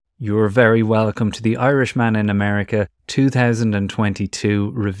You're very welcome to the Irishman in America 2022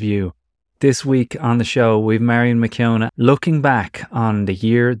 review. This week on the show, we've Marion McKeown looking back on the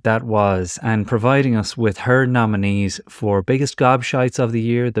year that was and providing us with her nominees for Biggest Gobshites of the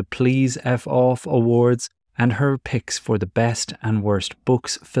Year, the Please F Off Awards, and her picks for the best and worst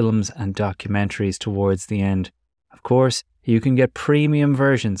books, films and documentaries towards the end. Of course, you can get premium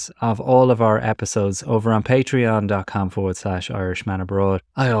versions of all of our episodes over on patreon.com/IrishmanAbroad.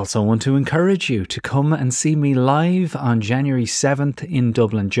 I also want to encourage you to come and see me live on January 7th in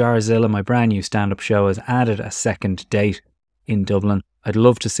Dublin. Jarzilla, my brand new stand-up show, has added a second date in Dublin. I'd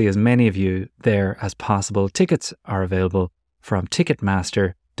love to see as many of you there as possible. Tickets are available from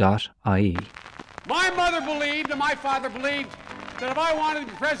ticketmaster.ie. My mother believed and my father believed that if I wanted to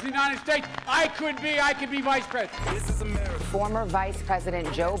be president of the United States, I could be vice president. Former Vice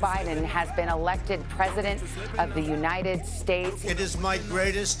President Joe Biden has been elected President of the United States. It is my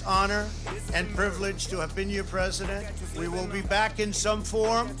greatest honor and privilege to have been your president. We will be back in some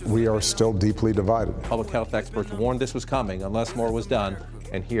form. We are still deeply divided. Public health experts warned this was coming unless more was done.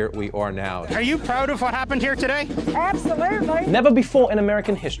 And here we are now. Are you proud of what happened here today? Absolutely. Never before in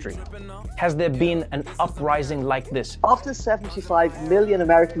American history has there been an uprising like this. Of the 75 million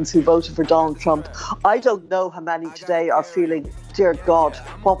Americans who voted for Donald Trump, I don't know how many today are feeling, dear God,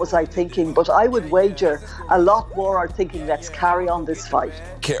 what was I thinking? But I would wager a lot more are thinking, let's carry on this fight.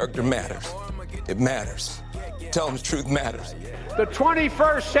 Character matters. It matters. Telling the truth matters. The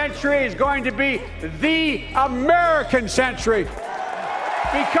 21st century is going to be the American century.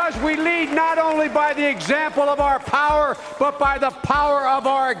 Because we lead not only by the example of our power, but by the power of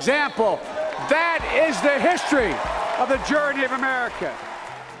our example. That is the history of the journey of America.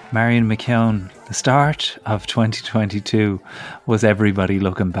 Marion McKeown, the start of 2022 was everybody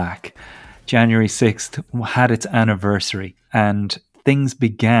looking back. January 6th had its anniversary and things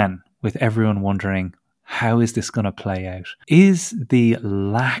began with everyone wondering, how is this going to play out? Is the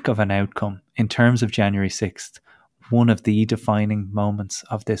lack of an outcome in terms of January 6th one of the defining moments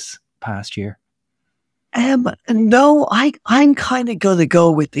of this past year? No, I'm kind of going to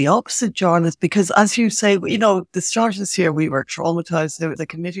go with the opposite, Jarlath, because as you say, you know, the start of this year, we were traumatized. The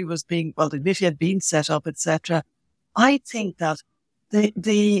committee the committee had been set up, etc. I think that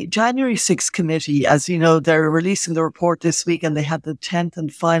the January 6th committee, as you know, they're releasing the report this week and they had the 10th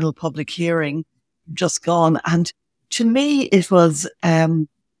and final public hearing just gone. And to me, it was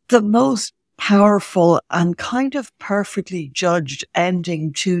the most powerful and kind of perfectly judged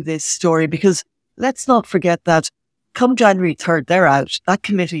ending to this story, because let's not forget that come January 3rd, they're out. That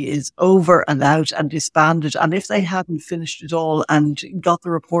committee is over and out and disbanded. And if they hadn't finished it all and got the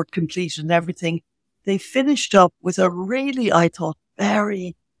report completed and everything, they finished up with a really, I thought,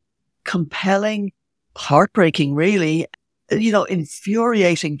 very compelling, heartbreaking, really, you know,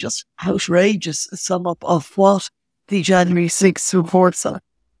 infuriating, just outrageous sum up of what the January 6th reports are.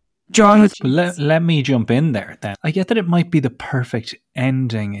 John, let me jump in there then. I get that it might be the perfect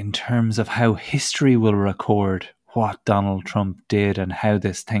ending in terms of how history will record what Donald Trump did and how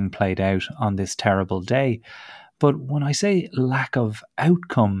this thing played out on this terrible day. But when I say lack of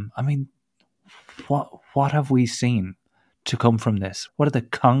outcome, I mean, what have we seen to come from this? What are the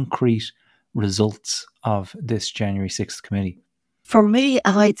concrete results of this January 6th committee? For me,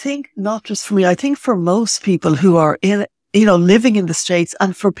 and I think not just for me, I think for most people who are in it, you know, living in the States,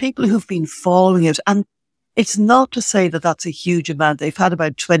 and for people who've been following it. And it's not to say that that's a huge amount. They've had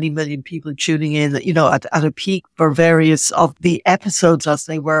about 20 million people tuning in, you know, at a peak for various of the episodes as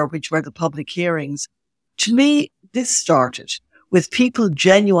they were, which were the public hearings. To me, this started with people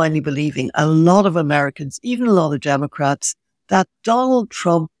genuinely believing, a lot of Americans, even a lot of Democrats, that Donald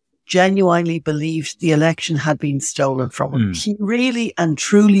Trump genuinely believed the election had been stolen from him. He really and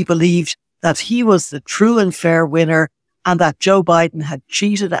truly believed that he was the true and fair winner, and that Joe Biden had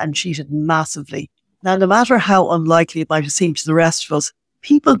cheated and cheated massively. Now, no matter how unlikely it might have seemed to the rest of us,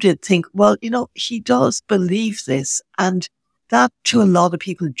 people did think, well, you know, he does believe this. And that, to a lot of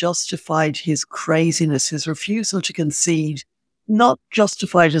people, justified his craziness, his refusal to concede, not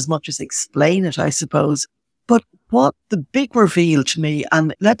justified as much as explain it, I suppose. But what the big reveal to me,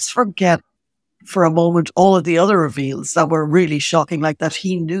 and let's forget for a moment all of the other reveals that were really shocking, like that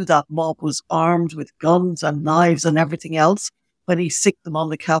he knew that mob was armed with guns and knives and everything else. When he sicked them on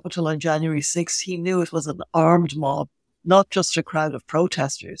the Capitol on January 6th, he knew it was an armed mob, not just a crowd of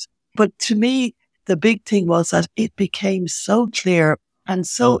protesters. But to me, the big thing was that it became so clear and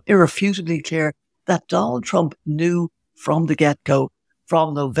so irrefutably clear that Donald Trump knew from the get-go,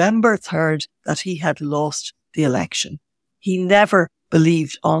 from November 3rd, that he had lost the election. He never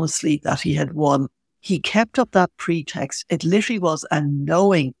believed honestly that he had won. He kept up that pretext. It literally was a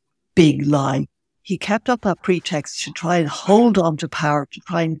knowing big lie. He kept up that pretext to try and hold on to power, to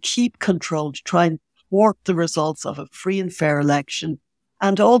try and keep control, to try and thwart the results of a free and fair election.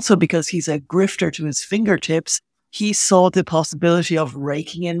 And also because he's a grifter to his fingertips, he saw the possibility of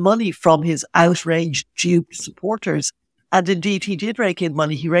raking in money from his outraged, duped supporters. And indeed, he did rake in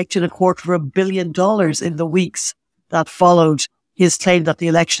money. He raked in $250 million in the weeks that followed his claim that the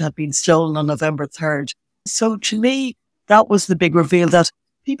election had been stolen on November 3rd. So to me, that was the big reveal, that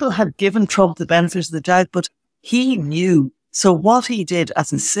people had given Trump the benefit of the doubt, but he knew. So what he did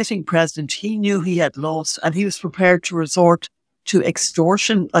as a sitting president, he knew he had lost, and he was prepared to resort to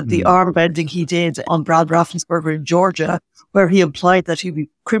extortion, like the arm bending he did on Brad Raffensperger in Georgia, where he implied that he'd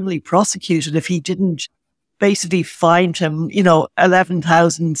be criminally prosecuted if he didn't basically find him,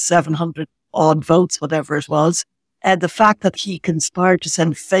 11,700 odd votes, whatever it was. And the fact that he conspired to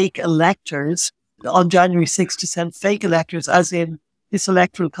send fake electors on January 6th, to send fake electors, as in this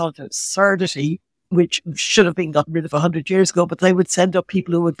electoral college absurdity, which should have been gotten rid of 100 years ago, but they would send up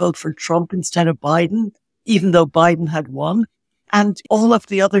people who would vote for Trump instead of Biden, even though Biden had won, and all of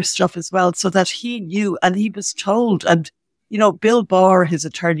the other stuff as well, so that he knew, and he was told. And, Bill Barr, his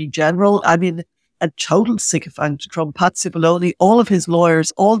attorney general, a total sycophant to Trump, Pat Cipollone, all of his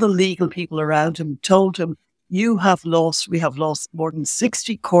lawyers, all the legal people around him told him, we have lost more than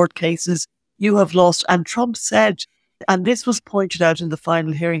 60 court cases, you have lost. And Trump said, and this was pointed out in the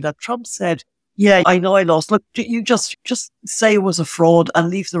final hearing, that Trump said, yeah, I know I lost. Look, you just say it was a fraud and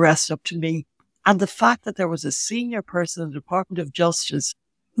leave the rest up to me. And the fact that there was a senior person in the Department of Justice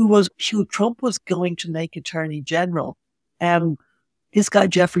who Trump was going to make Attorney General, this guy,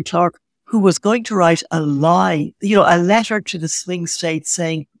 Jeffrey Clark, who was going to write a lie, a letter to the swing states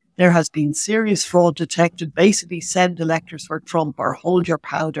saying there has been serious fraud detected, basically send electors for Trump or hold your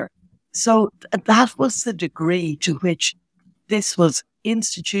powder. So that was the degree to which this was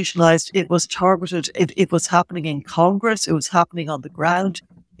institutionalized. It was targeted. It was happening in Congress. It was happening on the ground.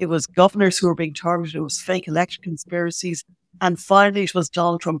 It was governors who were being targeted. It was fake election conspiracies. And finally, it was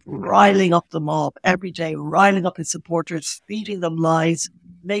Donald Trump riling up the mob every day, riling up his supporters, feeding them lies,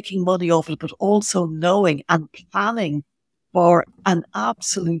 making money off it, but also knowing and planning for an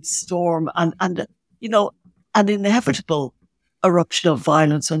absolute storm and an inevitable eruption of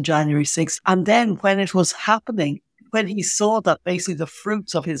violence on January 6th. And then when it was happening, when he saw that basically the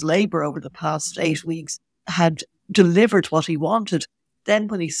fruits of his labour over the past 8 weeks had delivered what he wanted, then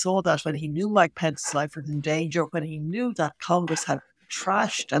when he saw that, when he knew Mike Pence's life was in danger, when he knew that Congress had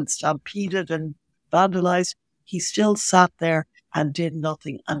trashed and stampeded and vandalised, he still sat there and did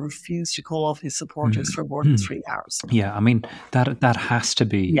nothing and refused to call off his supporters for more than 3 hours. Yeah, that has to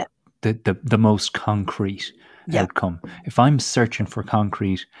be the most concrete outcome. If I'm searching for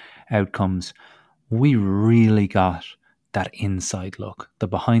concrete outcomes, we really got that inside look, the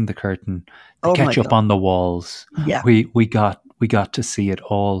behind the curtain, the ketchup on the walls. Yeah. We got to see it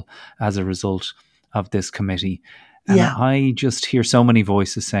all as a result of this committee. And I just hear so many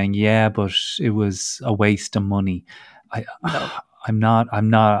voices saying, yeah, but it was a waste of money. I'm not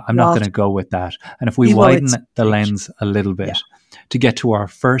going to go with that. And if we widen the lens a little bit to get to our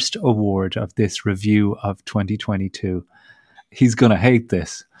first award of this review of 2022, he's going to hate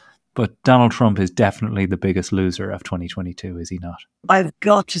this, but Donald Trump is definitely the biggest loser of 2022, is he not? I've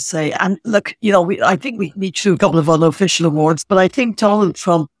got to say, and look, I think we need to do a couple of unofficial awards, but I think Donald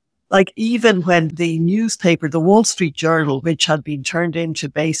Trump, like even when the newspaper, the Wall Street Journal, which had been turned into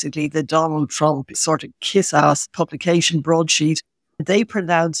basically the Donald Trump sort of kiss-ass publication broadsheet, they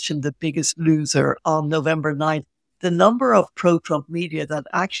pronounced him the biggest loser on November 9th. The number of pro-Trump media that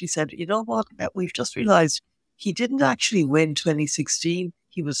actually said, you know what, we've just realized he didn't actually win 2016.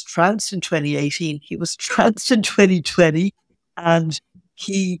 He was trounced in 2018. He was trounced in 2020. And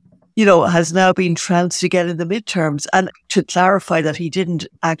he, has now been trounced again in the midterms. And to clarify that he didn't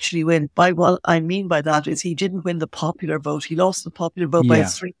actually win, by what I mean by that is he didn't win the popular vote. He lost the popular vote by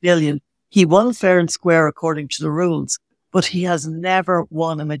 3 million. He won fair and square according to the rules, but he has never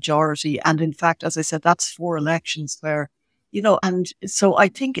won a majority. And in fact, as I said, that's 4 elections where, and so I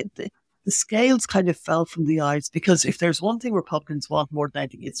think the scales kind of fell from the eyes, because if there's one thing Republicans want more than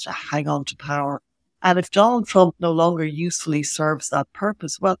anything, it's to hang on to power. And if Donald Trump no longer usefully serves that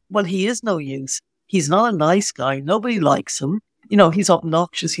purpose, well, he is no use. He's not a nice guy. Nobody likes him. He's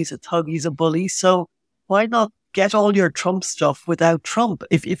obnoxious. He's a thug. He's a bully. So why not get all your Trump stuff without Trump?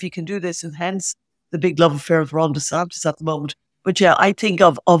 If you can do this, and hence the big love affair with Ron DeSantis at the moment. But yeah, I think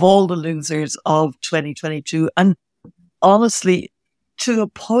of all the losers of 2022, and honestly, to a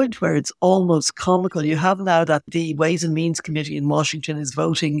point where it's almost comical. You have now that the Ways and Means Committee in Washington is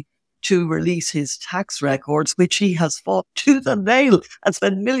voting to release his tax records, which he has fought tooth and nail and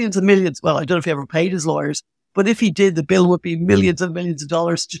spent millions and millions. Well, I don't know if he ever paid his lawyers, but if he did, the bill would be millions and millions of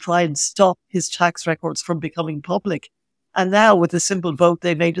dollars to try and stop his tax records from becoming public. And now with a simple vote,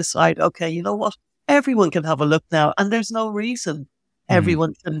 they may decide, okay, you know what? Everyone can have a look now. And there's no reason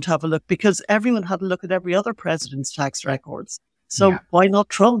everyone couldn't have a look, because everyone had a look at every other president's tax records. So why not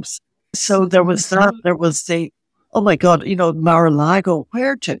Trump's? So there was that. There was the, oh my God, you know, Mar-a-Lago,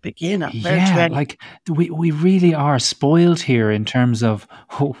 where to begin? Like we really are spoiled here in terms of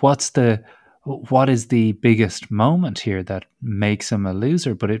what is the biggest moment here that makes him a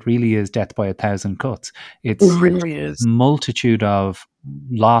loser, but it really is death by 1,000 cuts. It really is. Multitude of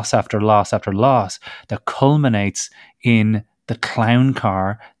loss after loss after loss that culminates in the clown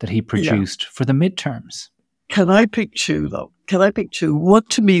car that he produced for the midterms. Can I pick two, though? Can I pick two? What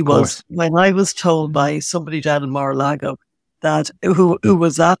to me was, when I was told by somebody down in Mar-a-Lago that who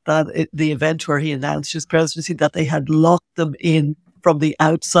was at the event where he announced his presidency, that they had locked them in from the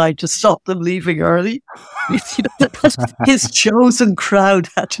outside to stop them leaving early. His chosen crowd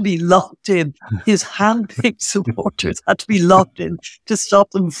had to be locked in. His hand-picked supporters had to be locked in to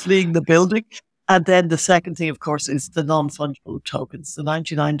stop them fleeing the building. And then the second thing, of course, is the non-fungible tokens, the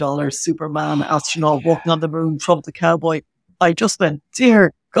 $99 Superman astronaut walking on the moon, Trump the cowboy. I just went,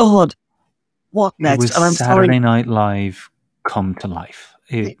 dear God, what next? It was and I'm Saturday Night Live come to life.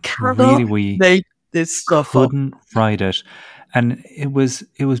 We make this stuff couldn't write it. And it was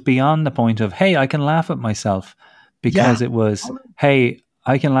beyond the point of, hey, I can laugh at myself, because it was, hey,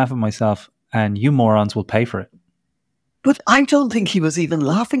 I can laugh at myself and you morons will pay for it. But I don't think he was even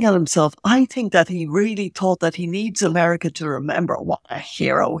laughing at himself. I think that he really thought that he needs America to remember what a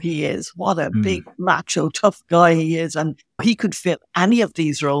hero he is, what a big, macho, tough guy he is, and he could fit any of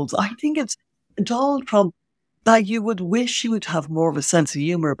these roles. I think it's Donald Trump that you would wish he would have more of a sense of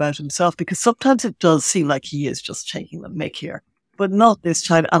humor about himself, because sometimes it does seem like he is just taking the mick here, but not this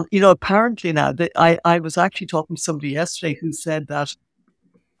time. And, you know, apparently now, I was actually talking to somebody yesterday who said that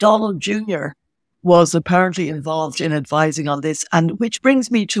Donald Jr. was apparently involved in advising on this, and which brings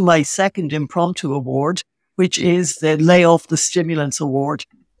me to my second impromptu award, which is the Lay Off the Stimulants Award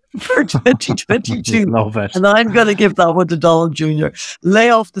for 2022. Love it. And I'm going to give that one to Donald Jr. Lay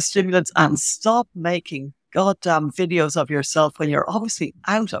off the stimulants and stop making goddamn videos of yourself when you're obviously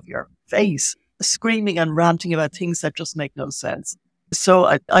out of your face, screaming and ranting about things that just make no sense.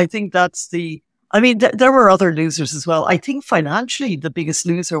 So I think that's there were other losers as well. I think financially, the biggest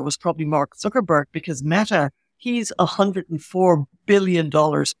loser was probably Mark Zuckerberg, because Meta, he's $104 billion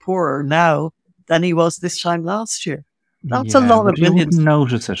poorer now than he was this time last year. That's a lot of millions. You wouldn't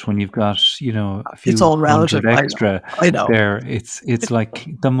notice it when you've got, you know, a few it's all relative, extra I know. there. It's like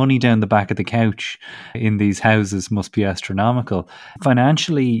the money down the back of the couch in these houses must be astronomical.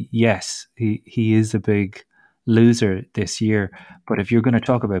 Financially, yes, he is a big loser this year. But if you're going to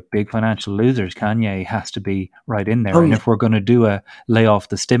talk about big financial losers, Kanye has to be right in there. And if we're going to do a Lay Off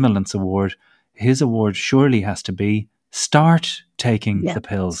the Stimulants award, his award surely has to be start taking the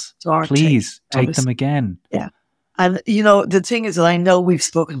pills. Please take them again. Yeah. And, you know, the thing is that I know we've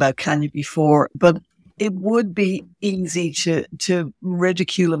spoken about Kanye before, but it would be easy to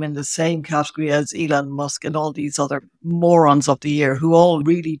ridicule him in the same category as Elon Musk and all these other morons of the year who all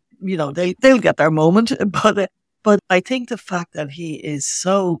really, you know, they'll get their moment. But I think the fact that he is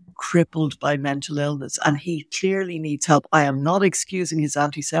so crippled by mental illness and he clearly needs help. I am not excusing his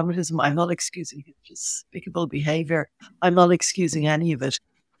anti-Semitism. I'm not excusing his despicable behavior. I'm not excusing any of it.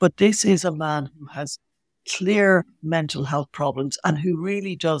 But this is a man who has clear mental health problems and who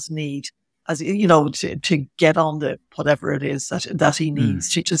really does need, as you know, to get on the whatever it is that he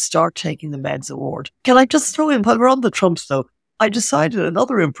needs to just start taking the meds award. Can I just throw in, while we're on the Trumps though, I decided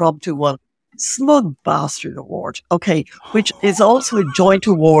another impromptu one, Smug Bastard Award, okay, which is also a joint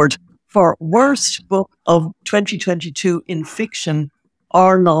award for worst book of 2022 in fiction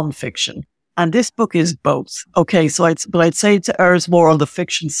or non-fiction. And this book is both. Okay, so I'd say it errs more on the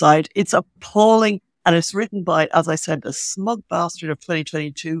fiction side. It's appalling. And it's written by, as I said, the smug bastard of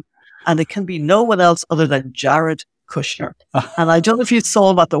 2022. And it can be no one else other than Jared Kushner. And I don't know if you saw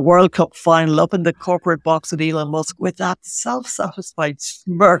him at the World Cup final up in the corporate box with Elon Musk with that self-satisfied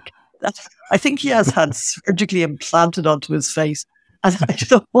smirk that I think he has had surgically implanted onto his face. And I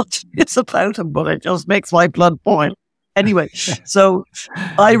don't know what it's about him, but it just makes my blood boil. Anyway, so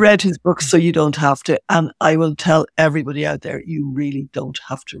I read his book, So You Don't Have to. And I will tell everybody out there, you really don't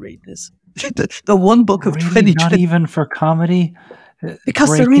have to read this. The one book of 2020. Not even for comedy?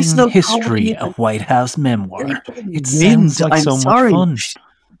 Because there is no history of White House memoir. It sounds like so much fun.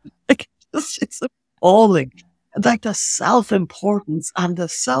 It's appalling. like the self-importance and the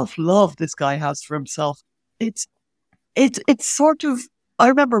self-love this guy has for himself. It's sort of, I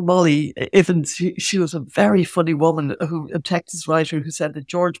remember Molly Ivins, she was a very funny woman, a Texas writer, who said that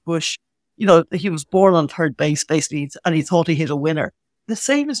George Bush, he was born on third base, basically, and he thought he hit a winner. The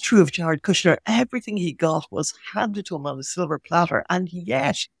same is true of Jared Kushner. Everything he got was handed to him on a silver platter, and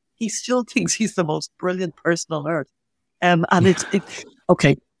yet he still thinks he's the most brilliant person on earth. And it's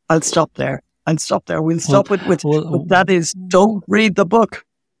okay. I'll stop there. We'll stop with that is, don't read the book.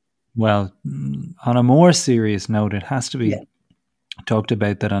 Well, on a more serious note, it has to be talked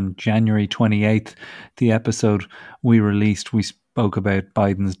about that on January 28th, the episode we released, we spoke about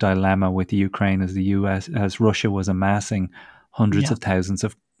Biden's dilemma with Ukraine as Russia was amassing hundreds of thousands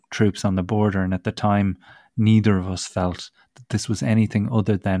of troops on the border. And at the time, neither of us felt that this was anything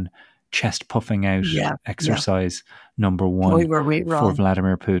other than chest puffing out exercise number one. Boy, were we wrong. For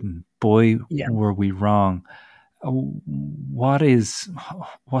Vladimir Putin. Boy, were we wrong. What's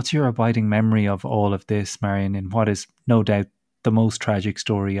your abiding memory of all of this, Marion, and what is no doubt the most tragic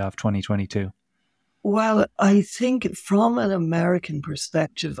story of 2022? Well, I think from an American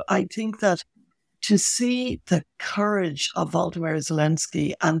perspective, I think that to see the courage of Volodymyr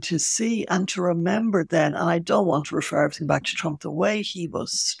Zelensky and to remember then, and I don't want to refer everything back to Trump, the way he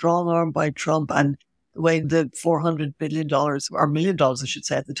was strong-armed by Trump and the way the $400 billion, or $1 million, I should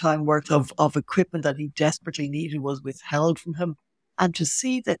say, at the time, worth of equipment that he desperately needed was withheld from him. And to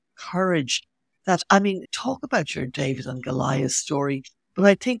see the courage that, I mean, talk about your David and Goliath story, but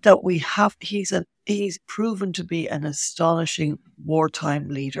I think that he's proven to be an astonishing wartime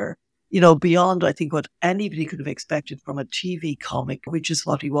leader. Beyond, I think, what anybody could have expected from a TV comic, which is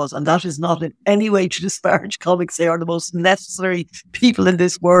what he was. And that is not in any way to disparage comics. They are the most necessary people in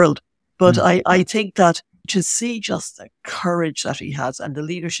this world. But I think that to see just the courage that he has and the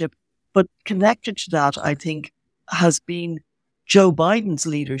leadership, but connected to that, I think, has been Joe Biden's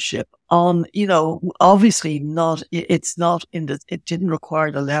leadership on, obviously it didn't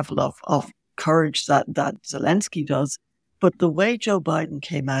require the level of courage that Zelensky does. But the way Joe Biden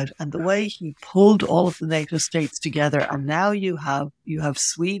came out and the way he pulled all of the NATO states together, and now you have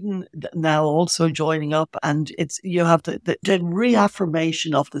Sweden now also joining up, and you have the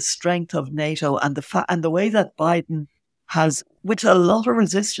reaffirmation of the strength of NATO and the way that Biden has, with a lot of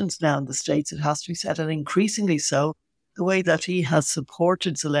resistance now in the States, it has to be said, and increasingly so, the way that he has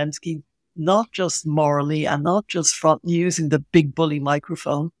supported Zelensky, not just morally and not just from using the big bully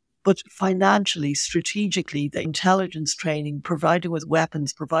microphone, but financially, strategically, the intelligence training, providing with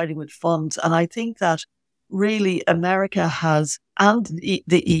weapons, providing with funds. And I think that really America has, and the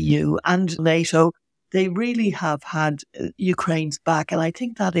EU and NATO, they really have had Ukraine's back. And I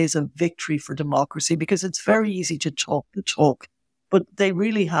think that is a victory for democracy, because it's very easy to talk the talk, but they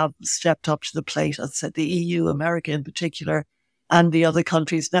really have stepped up to the plate. As I said, the EU, America in particular, and the other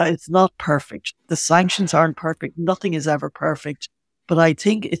countries. Now, it's not perfect. The sanctions aren't perfect. Nothing is ever perfect. But I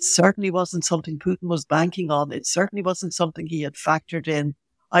think it certainly wasn't something Putin was banking on. It certainly wasn't something he had factored in.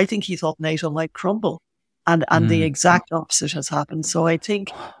 I think he thought NATO might crumble. And the exact opposite has happened. So I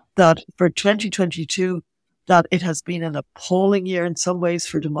think that for 2022, that it has been an appalling year in some ways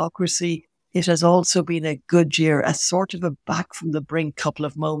for democracy. It has also been a good year, a sort of a back from the brink couple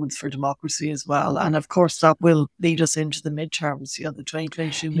of moments for democracy as well. And of course, that will lead us into the midterms, the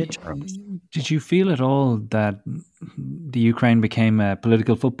 2022 midterms. Did you feel at all that the Ukraine became a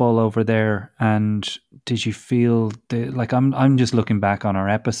political football over there? And did you feel I'm just looking back on our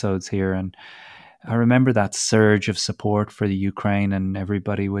episodes here, and I remember that surge of support for the Ukraine and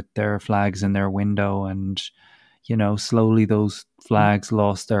everybody with their flags in their window, and slowly those flags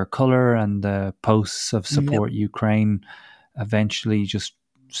lost their colour, and the posts of support Ukraine eventually just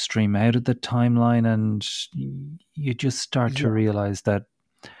stream out of the timeline, and you just start to realise that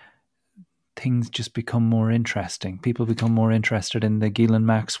things just become more interesting. People become more interested in the Ghislaine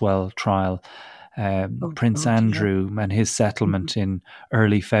Maxwell trial, Prince Andrew and his settlement in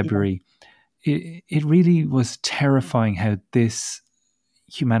early February. It really was terrifying how this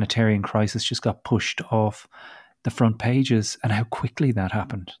humanitarian crisis just got pushed off the front pages and how quickly that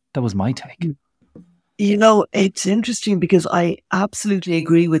happened. That was my take. It's interesting because I absolutely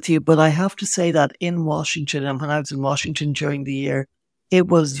agree with you, but I have to say that in Washington, and when I was in Washington during the year, it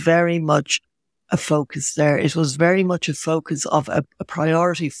was very much a focus there. It was very much a focus of a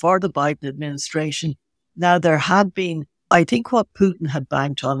priority for the Biden administration. Now, there had been, I think what Putin had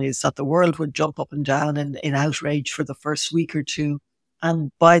banked on is that the world would jump up and down in outrage for the first week or two.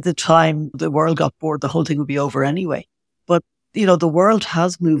 And by the time the world got bored, the whole thing would be over anyway. But the world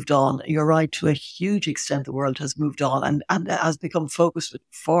has moved on. You're right, to a huge extent, the world has moved on and has become focused with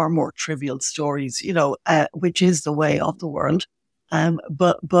far more trivial stories, which is the way of the world.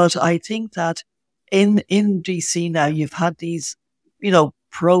 But I think that in DC now, you've had these,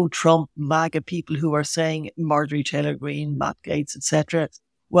 pro-Trump MAGA people who are saying, Marjorie Taylor Greene, Matt Gaetz, etc.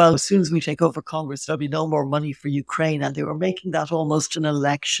 Well, as soon as we take over Congress, there'll be no more money for Ukraine. And they were making that almost an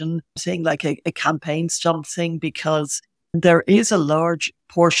election, saying like a campaign stump thing, because there is a large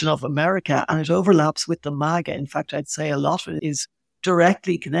portion of America and it overlaps with the MAGA. In fact, I'd say a lot of it is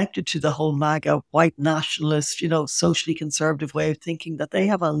directly connected to the whole MAGA, white nationalist, socially conservative way of thinking, that they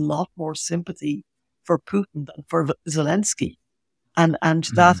have a lot more sympathy for Putin than for Zelensky. And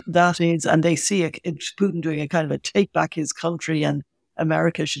that is, and they see Putin doing a kind of a take back his country and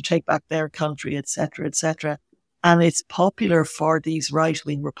America should take back their country, etc., etc. And it's popular for these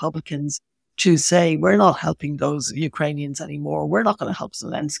right-wing Republicans to say, we're not helping those Ukrainians anymore. We're not going to help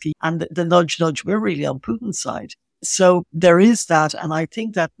Zelensky. And the nudge, we're really on Putin's side. So there is that. And I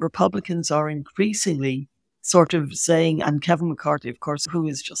think that Republicans are increasingly sort of saying, and Kevin McCarthy, of course, who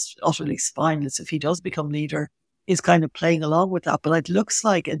is just utterly spineless if he does become leader, is kind of playing along with that. But it looks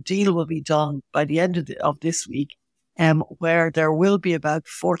like a deal will be done by the end of this week, where there will be about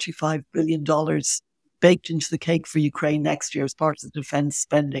 $45 billion baked into the cake for Ukraine next year as part of the defense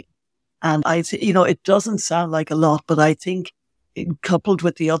spending. And it doesn't sound like a lot, but I think coupled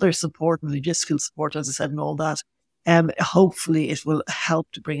with the other support and logistical support, as I said, and all that, hopefully it will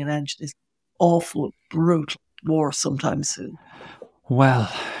help to bring an end to this awful, brutal war sometime soon.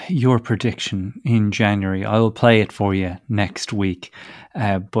 Well, your prediction in January, I'll play it for you next week,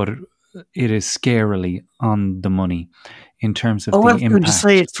 but it is scarily on the money in terms of the impact. I'm going to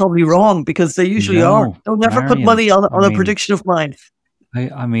say it's probably wrong, because they usually are. They'll never put money on a prediction of mine.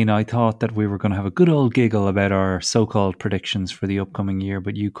 I thought that we were going to have a good old giggle about our so-called predictions for the upcoming year,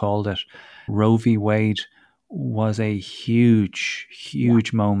 but you called it. Roe v. Wade was a huge,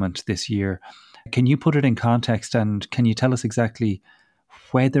 huge moment this year. Can you put it in context, and can you tell us exactly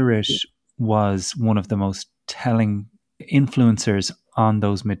whether it was one of the most telling influencers on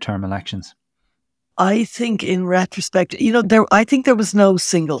those midterm elections? I think in retrospect, I think there was no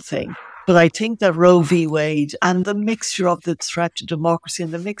single thing. But I think that Roe v. Wade and the mixture of the threat to democracy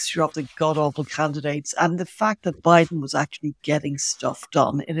and the mixture of the god-awful candidates and the fact that Biden was actually getting stuff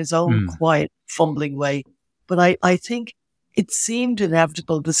done in his own quiet, fumbling way. But I think it seemed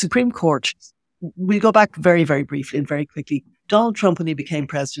inevitable. The Supreme Court, we'll go back very, very briefly and very quickly. Donald Trump, when he became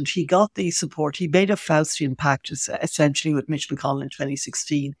president, he got the support. He made a Faustian pact, essentially, with Mitch McConnell in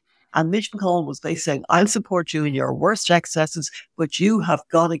 2016. And Mitch McConnell was basically saying, I'll support you in your worst excesses, but you have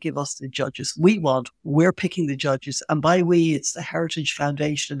got to give us the judges we're picking the judges. And by we, it's the Heritage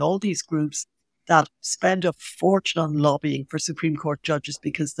Foundation and all these groups that spend a fortune on lobbying for Supreme Court judges,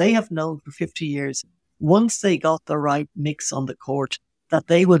 because they have known for 50 years, once they got the right mix on the court, that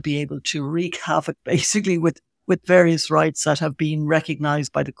they would be able to wreak havoc basically with various rights that have been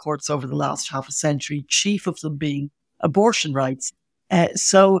recognized by the courts over the last half a century, chief of them being abortion rights.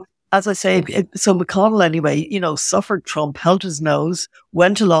 So as I say, so McConnell anyway, suffered Trump, held his nose,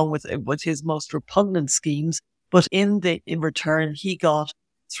 went along with his most repugnant schemes, but in return, he got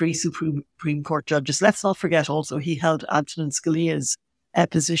 3 Supreme Court judges. Let's not forget also, he held Antonin Scalia's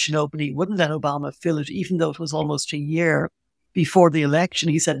position open. He wouldn't let Obama fill it, even though it was almost a year before the election.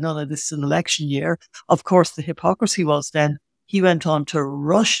 He said, no, this is an election year. Of course, the hypocrisy was then he went on to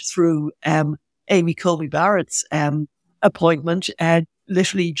rush through Amy Coney Barrett's appointment,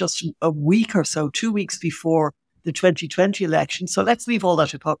 literally just a week or so, 2 weeks before the 2020 election. So let's leave all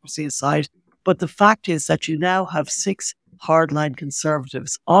that hypocrisy aside. But the fact is that you now have 6 hardline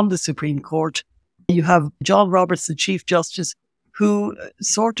conservatives on the Supreme Court. You have John Roberts, the Chief Justice, who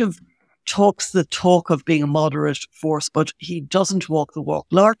sort of talks the talk of being a moderate force, but he doesn't walk the walk,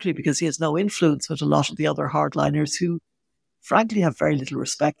 largely because he has no influence with a lot of the other hardliners who, frankly, have very little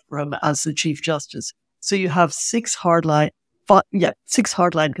respect for him as the Chief Justice. So you have 6 hardline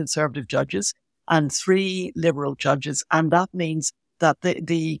conservative judges and 3 liberal judges. And that means that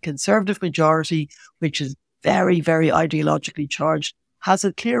the conservative majority, which is very, very ideologically charged, has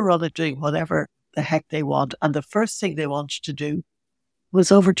a clear run at doing whatever the heck they want. And the first thing they wanted to do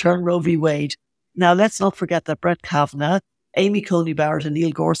was overturn Roe v. Wade. Now, let's not forget that Brett Kavanaugh, Amy Coney Barrett and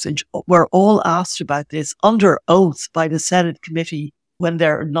Neil Gorsuch were all asked about this under oath by the Senate committee when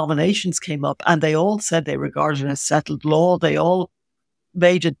their nominations came up, and they all said they regarded it as settled law. They all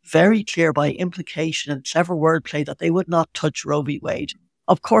made it very clear by implication and clever wordplay that they would not touch Roe v. Wade.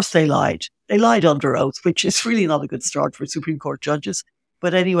 Of course they lied. They lied under oath, which is really not a good start for Supreme Court judges.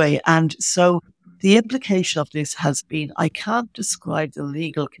 But anyway, and so the implication of this has been, I can't describe the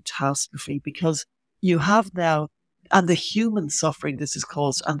legal catastrophe, because you have now, and the human suffering this has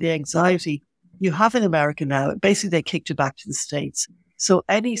caused and the anxiety you have in America now. Basically, they kicked it back to the states. So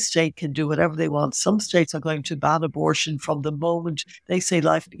any state can do whatever they want. Some states are going to ban abortion from the moment, they say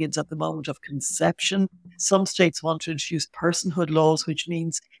life begins at the moment of conception. Some states want to introduce personhood laws, which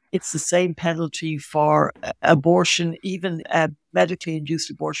means it's the same penalty for abortion, even medically induced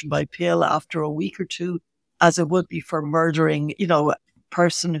abortion by pill after a week or two, as it would be for murdering, a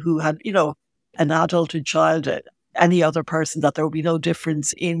person who had, an adult child, any other person, that there will be no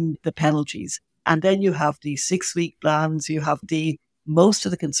difference in the penalties. And then you have the 6-week bans. You have most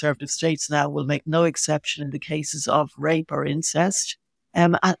of the conservative states now will make no exception in the cases of rape or incest.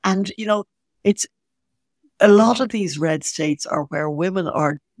 It's a lot of these red states are where women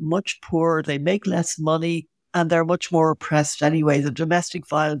are much poorer, they make less money, and they're much more oppressed anyway. The domestic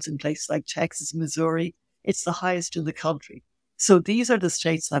violence in places like Texas, Missouri, it's the highest in the country. So these are the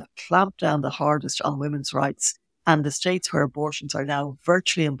states that have clamped down the hardest on women's rights, and the states where abortions are now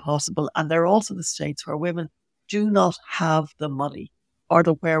virtually impossible. And they're also the states where women do not have the money or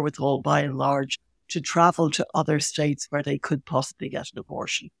the wherewithal, by and large, to travel to other states where they could possibly get an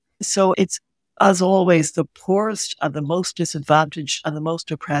abortion. So it's, as always, the poorest and the most disadvantaged and the most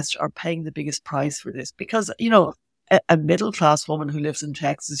oppressed are paying the biggest price for this. Because, a middle-class woman who lives in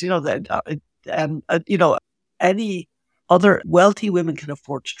Texas, any other wealthy women can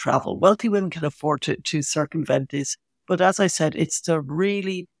afford to travel. Wealthy women can afford to circumvent this. But as I said, it's the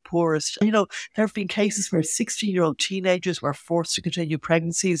really poorest. There have been cases where 16-year-old teenagers were forced to continue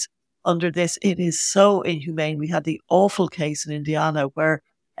pregnancies under this. It is so inhumane. We had the awful case in Indiana where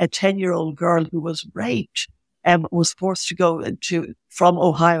a 10-year-old girl who was raped was forced to go from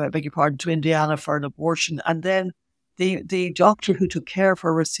Ohio, to Indiana for an abortion. And then the doctor who took care of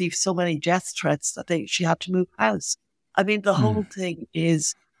her received so many death threats that she had to move house. I mean, the whole thing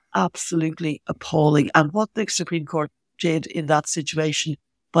is absolutely appalling. And what the Supreme Court did in that situation,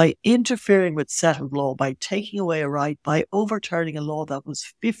 by interfering with settled law, by taking away a right, by overturning a law that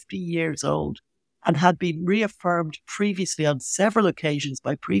was 50 years old and had been reaffirmed previously on several occasions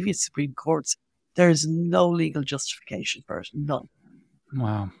by previous Supreme Courts, there is no legal justification for it. None.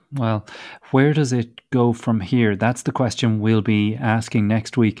 Wow. Well, where does it go from here? That's the question we'll be asking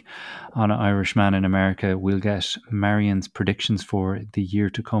next week on Irishman in America. We'll get Marion's predictions for the year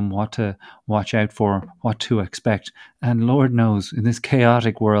to come, what to watch out for, what to expect. And Lord knows, in this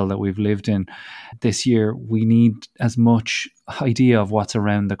chaotic world that we've lived in this year, we need as much idea of what's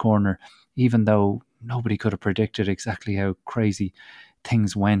around the corner, even though nobody could have predicted exactly how crazy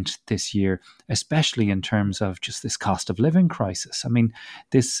things went this year, especially in terms of just this cost of living crisis. I mean,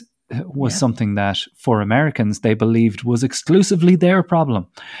 this was something that for Americans, they believed was exclusively their problem.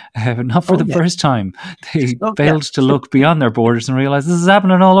 Not for the first time. They failed to look beyond their borders and realize this is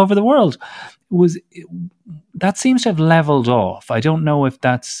happening all over the world. That seems to have leveled off. I don't know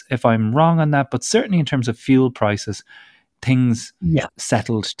if I'm wrong on that, but certainly in terms of fuel prices, things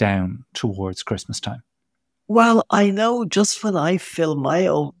settled down towards Christmas time. Well, I know just when I fill my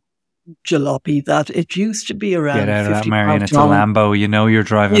old jalopy that it used to be around. Get out of that, Marion. It's a Lambo. You're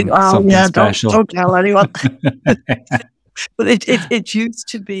driving something special. Don't tell anyone. But it used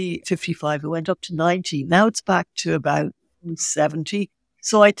to be 55. It went up to 90. Now it's back to about 70.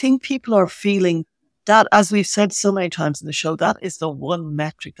 So I think people are feeling that, as we've said so many times in the show, that is the one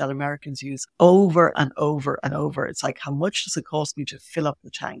metric that Americans use over and over and over. It's like, how much does it cost me to fill up the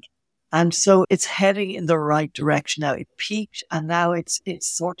tank? And so it's heading in the right direction now. It peaked and now it's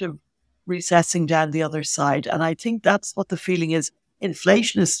sort of recessing down the other side. And I think that's what the feeling is.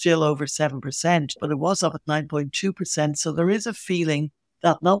 Inflation is still over 7%, but it was up at 9.2%. So there is a feeling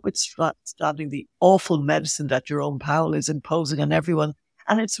that, notwithstanding the awful medicine that Jerome Powell is imposing on everyone,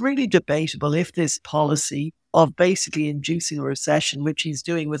 and it's really debatable if this policy of basically inducing a recession, which he's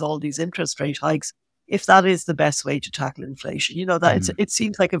doing with all these interest rate hikes, if that is the best way to tackle inflation. It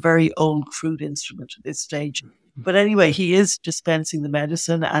seems like a very old, crude instrument at this stage. But anyway, he is dispensing the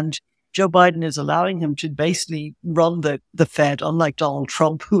medicine, and Joe Biden is allowing him to basically run the Fed, unlike Donald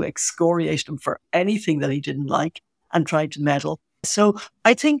Trump, who excoriated him for anything that he didn't like and tried to meddle. So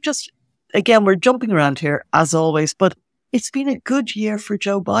I think just, again, we're jumping around here as always, but it's been a good year for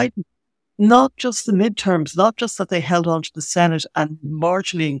Joe Biden. Not just the midterms, not just that they held on to the Senate and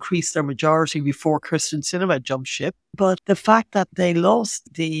marginally increased their majority before Kyrsten Sinema jumped ship, but the fact that they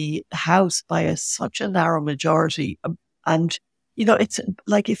lost the House by such a narrow majority. And, it's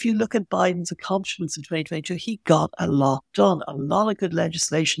like, if you look at Biden's accomplishments in 2022, he got a lot done, a lot of good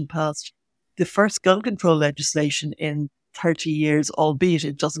legislation passed. The first gun control legislation in 30 years, albeit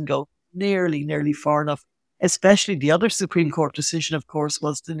it doesn't go nearly far enough. Especially the other Supreme Court decision, of course,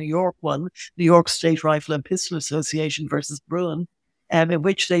 was the New York one, New York State Rifle and Pistol Association versus Bruin, in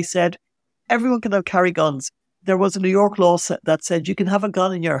which they said everyone can now carry guns. There was a New York law that said you can have a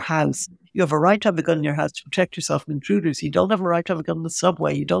gun in your house. You have a right to have a gun in your house to protect yourself from intruders. You don't have a right to have a gun in the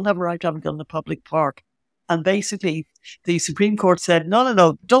subway. You don't have a right to have a gun in a public park. And basically, the Supreme Court said,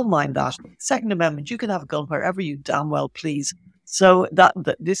 no, don't mind that. Second Amendment, you can have a gun wherever you damn well please. So that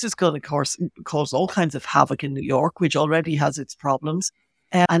this is going to, of course, cause all kinds of havoc in New York, which already has its problems.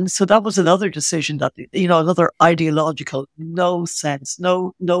 And so that was another decision that, another ideological, no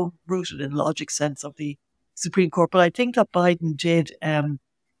rooted in logic sense of the Supreme Court. But I think that Biden did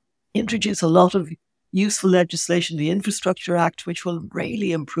introduce a lot of useful legislation, the Infrastructure Act, which will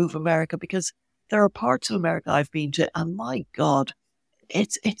really improve America, because there are parts of America I've been to, and my God,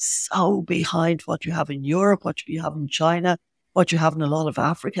 it's so behind what you have in Europe, what you have in China, what you have in a lot of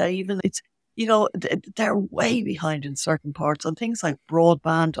Africa even. It's, they're way behind in certain parts on things like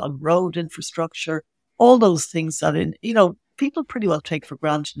broadband, on road infrastructure, all those things that, people pretty well take for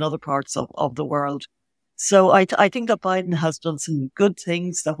granted in other parts of the world. So I think that Biden has done some good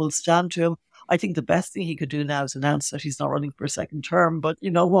things that will stand to him. I think the best thing he could do now is announce that he's not running for a second term. But you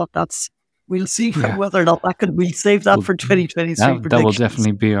know what? We'll see whether or not we'll save that for 2023 predictions. That will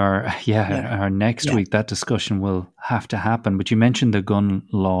definitely be our next week. That discussion will have to happen. But you mentioned the gun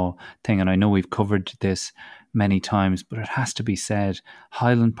law thing, and I know we've covered this many times, but it has to be said,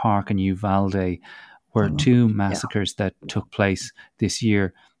 Highland Park and Uvalde were two massacres that took place this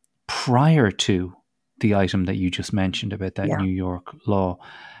year prior to the item that you just mentioned about that New York law.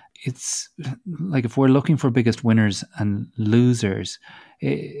 It's like, if we're looking for biggest winners and losers,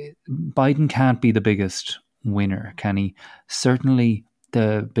 Biden can't be the biggest winner, can he? Certainly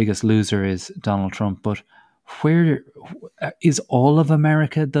the biggest loser is Donald Trump, but where is all of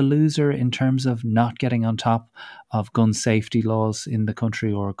America the loser in terms of not getting on top of gun safety laws in the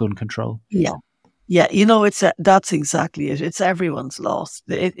country or gun control? Yeah, that's exactly it. It's everyone's loss.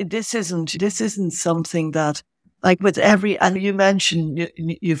 This isn't something that, like with and you mentioned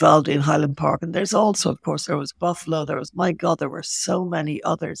Uvalde in Highland Park, and there's also, of course, there was Buffalo, there were so many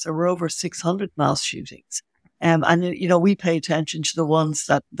others. There were over 600 mass shootings. And we pay attention to the ones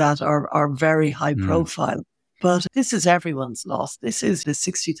that are very high profile. But this is everyone's loss. This is the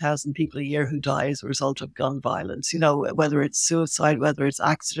 60,000 people a year who die as a result of gun violence, whether it's suicide, whether it's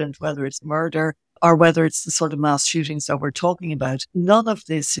accident, whether it's murder, or whether it's the sort of mass shootings that we're talking about. None of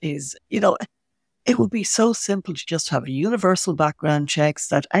this is, it would be so simple to just have universal background checks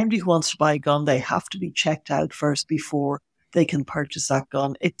that anybody who wants to buy a gun, they have to be checked out first before they can purchase that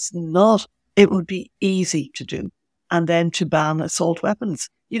gun. It would be easy to do. And then to ban assault weapons.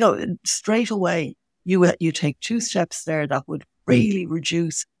 Straight away, you take two steps there that would really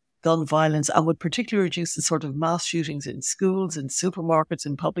reduce gun violence and would particularly reduce the sort of mass shootings in schools, in supermarkets,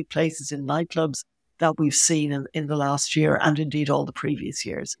 in public places, in nightclubs that we've seen in the last year and indeed all the previous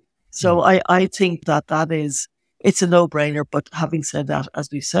years. So I think it's a no-brainer. But having said that, as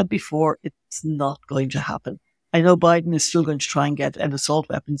we said before, it's not going to happen. I know Biden is still going to try and get an assault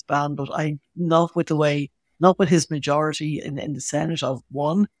weapons ban, but not with his majority in the Senate of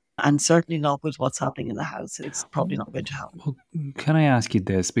one, and certainly not with what's happening in the House. It's probably not going to happen. Well, can I ask you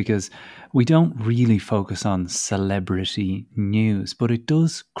this? Because we don't really focus on celebrity news, but it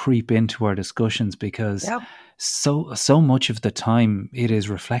does creep into our discussions because so much of the time it is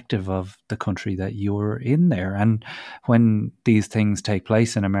reflective of the country that you're in there. And when these things take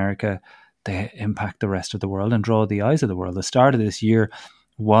place in America, they impact the rest of the world and draw the eyes of the world. The start of this year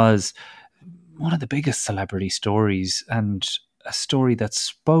was one of the biggest celebrity stories, and a story that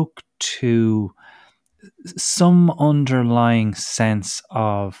spoke to some underlying sense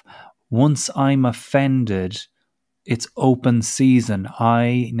of, once I'm offended, it's open season.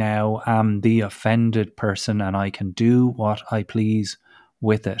 I now am the offended person and I can do what I please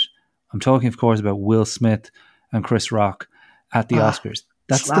with it. I'm talking, of course, about Will Smith and Chris Rock at the Oscars.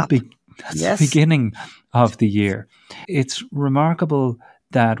 That's the beginning of the year. It's remarkable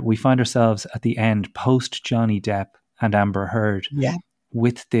that we find ourselves at the end, post Johnny Depp and Amber Heard,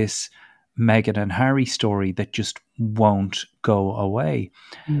 with this Meghan and Harry story that just won't go away.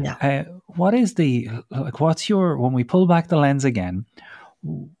 What is when we pull back the lens again,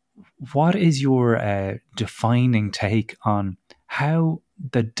 what is your defining take on how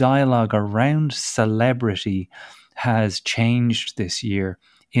the dialogue around celebrity has changed this year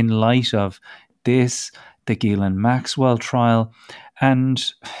in light of this, the Ghislaine Maxwell trial,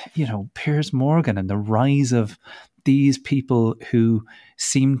 and, Piers Morgan and the rise of these people who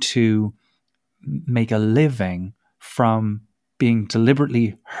seem to make a living from being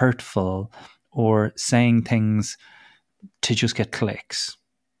deliberately hurtful or saying things to just get clicks.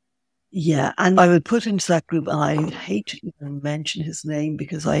 Yeah, and I would put into that group, and I hate to even mention his name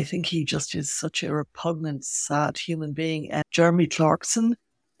because I think he just is such a repugnant, sad human being. Jeremy Clarkson,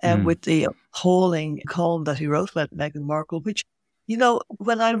 with the appalling column that he wrote about Meghan Markle, which, you know,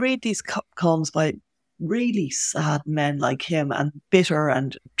 when I read these columns by really sad men like him and bitter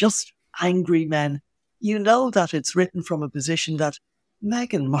and just angry men, you know that it's written from a position that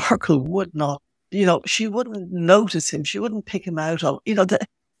Meghan Markle would not, you know, she wouldn't notice him. She wouldn't pick him out of, you know,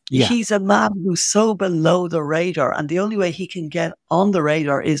 he's a man who's so below the radar, and the only way he can get on the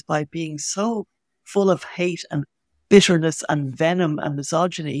radar is by being so full of hate and bitterness and venom and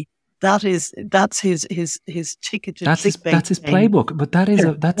misogyny. That's his ticket to that's his playbook. But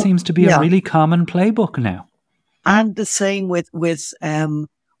that seems to be a really common playbook now. And the same with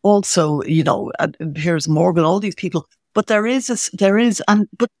also, you know, Piers Morgan, all these people. But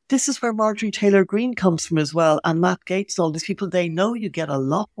but this is where Marjorie Taylor Greene comes from as well, and Matt Gaetz and all these people. They know you get a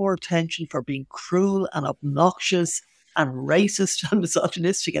lot more attention for being cruel and obnoxious and racist and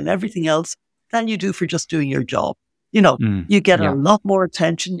misogynistic and everything else than you do for just doing your job. You know, you get a lot more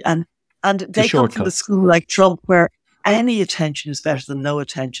attention, and they come from the school like Trump, where any attention is better than no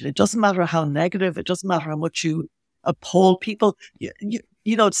attention. It doesn't matter how negative. It doesn't matter how much you appall people.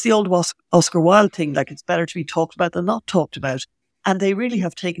 You know, it's the old Oscar Wilde thing, like it's better to be talked about than not talked about. And they really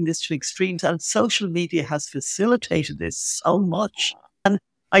have taken this to extremes, and social media has facilitated this so much. And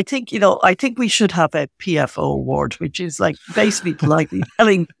I think we should have a PFO award, which is like basically politely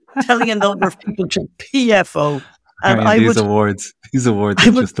telling a number of people to PFO. And these awards are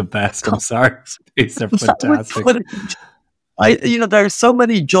just the best. I'm sorry. These are fantastic. There are so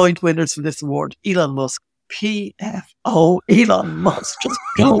many joint winners for this award. Elon Musk, PFO, Elon Musk, just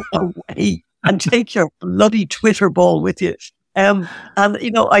go away and take your bloody Twitter ball with you. And, you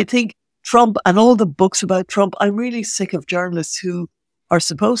know, I think Trump and all the books about Trump, I'm really sick of journalists who are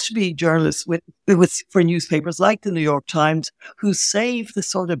supposed to be journalists for newspapers like the New York Times, who save the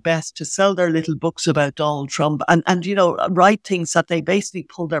sort of best to sell their little books about Donald Trump and you know, write things that they basically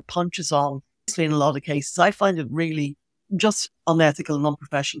pull their punches on. In a lot of cases, I find it really just unethical and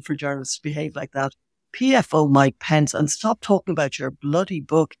unprofessional for journalists to behave like that. PFO Mike Pence, and stop talking about your bloody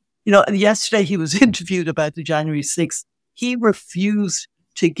book. You know, yesterday he was interviewed about the January 6th. He refused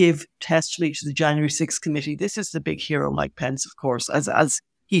to give testimony to the January 6th committee. This is the big hero, Mike Pence, of course, as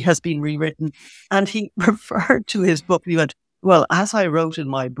he has been rewritten. And he referred to his book. He went, well, as I wrote in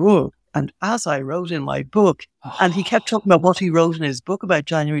my book, and as I wrote in my book. And he kept talking about what he wrote in his book about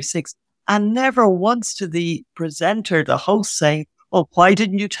January 6th. And never once to the presenter, the host, saying, well, why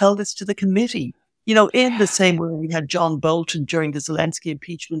didn't you tell this to the committee? You know, in the same way we had John Bolton during the Zelensky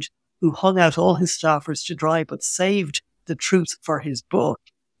impeachment, who hung out all his staffers to dry, but saved the truth for his book.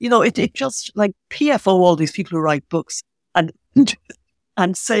 You know, it just like PFO all these people who write books and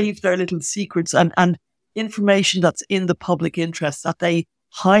save their little secrets and information that's in the public interest, that they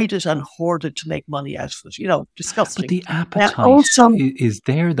hide it and hoard it to make money out of it. You know, disgusting. But the appetite is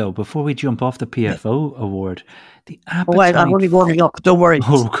there, though. Before we jump off the PFO award, the appetite... I'm only warming up, don't worry.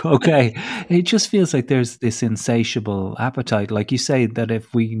 Oh, okay. It just feels like there's this insatiable appetite. Like you say, that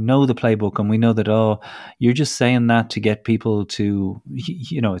if we know the playbook and we know that, you're just saying that to get people to,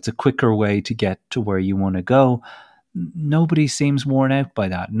 you know, it's a quicker way to get to where you want to go. Nobody seems worn out by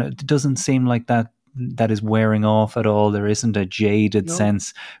that. No, it doesn't seem like that is wearing off at all. There isn't a jaded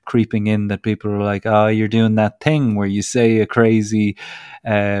sense creeping in that people are like, you're doing that thing where you say a crazy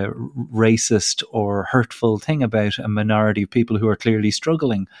racist or hurtful thing about a minority of people who are clearly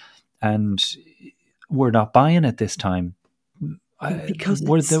struggling, and we're not buying it this time. Because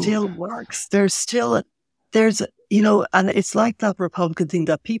it still works. There's you know, and it's like that Republican thing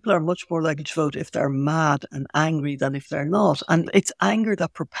that people are much more likely to vote if they're mad and angry than if they're not. And it's anger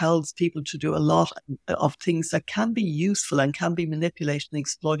that propels people to do a lot of things that can be useful and can be manipulated and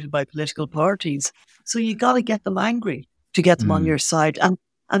exploited by political parties. So you got to get them angry to get them on your side.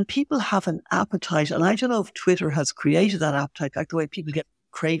 And people have an appetite. And I don't know if Twitter has created that appetite, like the way people get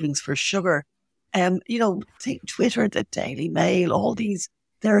cravings for sugar. You know, think Twitter, the Daily Mail, all these,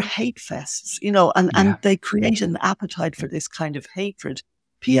 they're hate fests, you know, and they create an appetite for this kind of hatred.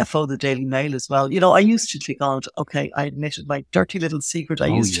 PFO, the Daily Mail as well. You know, I used to click on it. Okay, I admitted my dirty little secret. I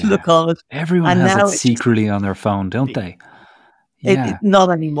used to look on it. Everyone has it secretly on their phone, don't they? Yeah. Not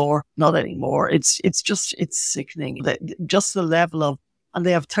anymore. It's sickening. Just the level of, and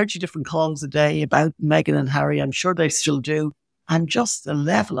they have 30 different columns a day about Meghan and Harry. I'm sure they still do. And just the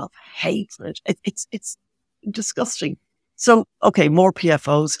level of hatred. It's disgusting. So, okay, more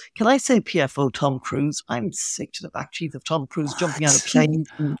PFOs. Can I say PFO Tom Cruise? I'm sick to the back teeth of Tom Cruise jumping out of planes.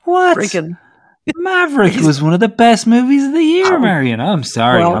 What? Friggin' Maverick was one of the best movies of the year, Marion. I'm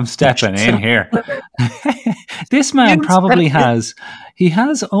sorry, I'm stepping in here. This man probably has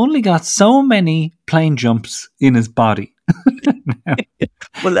only got so many plane jumps in his body.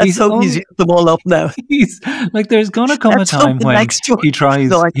 Well, let's hope he's used them all up now. He's like, there's going to come a time when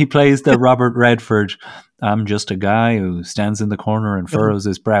he plays the Robert Redford. I'm just a guy who stands in the corner and furrows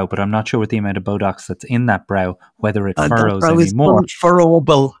his brow, but I'm not sure what the amount of Botox that's in that brow, whether it furrows anymore.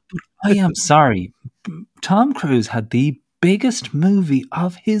 Unfurrowable. I am sorry. Tom Cruise had the biggest movie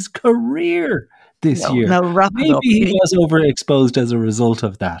of his career this year. Now wrap it Maybe up. he was overexposed as a result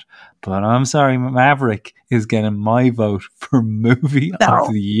of that. But I'm sorry, Maverick is getting my vote for movie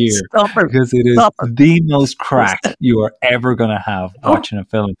of the year. Because it is the most crack you are ever going to have watching a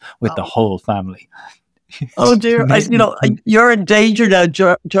film with the whole family. Oh dear, you're in danger now,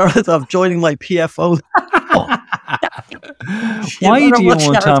 Jarlath, of joining my PFO. Why do you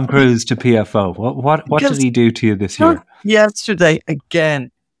want Tom Cruise to PFO? What did he do to you this year? Yesterday,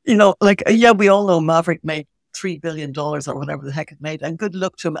 again, we all know Maverick made $3 billion or whatever the heck it made, and good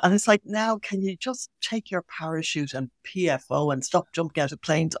luck to him. And it's like, now, can you just take your parachute and PFO and stop jumping out of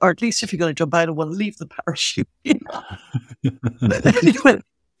planes? Or at least if you're going to jump out of one, leave the parachute. Anyway,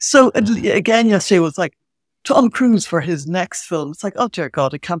 so again, yesterday was like, Tom Cruise for his next film. It's like, oh dear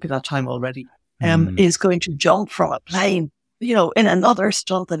God, it can't be that time already. Is going to jump from a plane, in another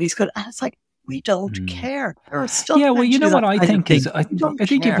stunt that he's good. And it's like, we don't care. Yeah, well, you know what I think is, I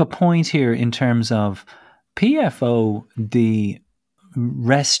think you have a point here in terms of PFO, the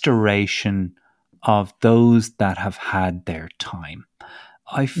restoration of those that have had their time.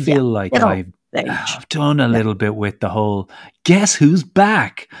 I feel like I've done a little bit with the whole, guess who's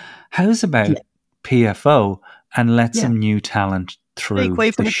back? How's about PFO and let some new talent through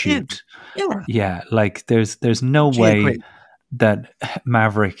the shoot? Yeah, like there's no way that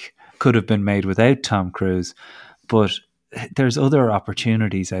Maverick could have been made without Tom Cruise, but there's other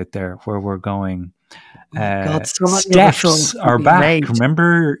opportunities out there where we're going. Steps are back.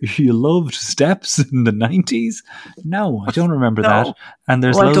 Remember, you loved Steps in the 90s? No, I don't remember that. And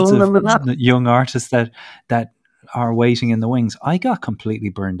there's loads of young artists that are waiting in the wings. I got completely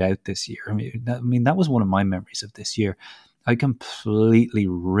burned out this year. I mean, that was one of my memories of this year. I completely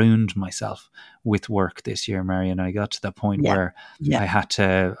ruined myself with work this year, Marion. I got to the point where I had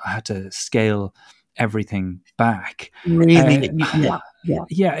to scale everything back. Really?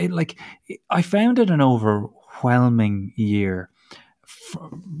 I found it an overwhelming year,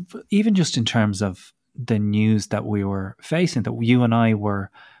 even just in terms of the news that we were facing, that you and I were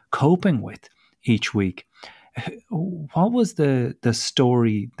coping with each week. What was the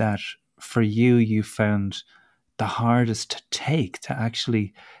story that for you found the hardest to take,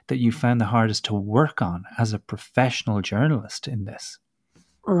 that you found the hardest to work on as a professional journalist in this?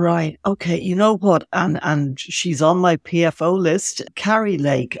 Right. Okay. You know what? And she's on my PFO list. Kari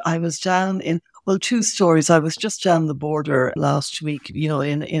Lake. I was down in, two stories. I was just down the border last week,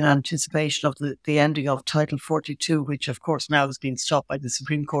 in anticipation of the ending of Title 42, which of course now has been stopped by the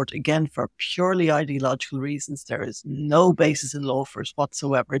Supreme Court again for purely ideological reasons. There is no basis in law for it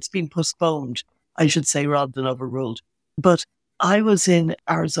whatsoever. It's been postponed, I should say, rather than overruled. But I was in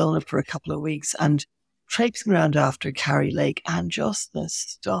Arizona for a couple of weeks and traipsing around after Kari Lake, and just the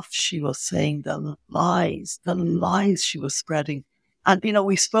stuff she was saying, the lies she was spreading. And,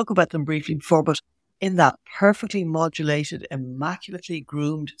 we spoke about them briefly before, but in that perfectly modulated, immaculately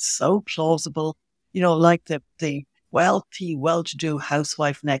groomed, so plausible, like the wealthy, well-to-do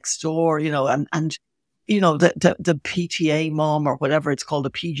housewife next door, and the PTA mom or whatever it's called,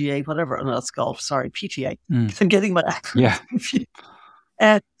 the PGA, whatever. No, that's golf. Sorry, PTA. I'm getting my acronym.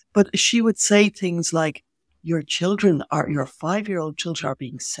 But she would say things like, your 5-year-old children are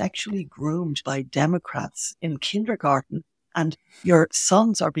being sexually groomed by Democrats in kindergarten, and your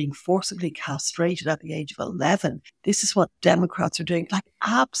sons are being forcibly castrated at the age of 11. This is what Democrats are doing. Like,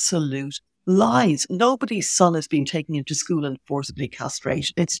 absolute lies. Nobody's son is being taken into school and forcibly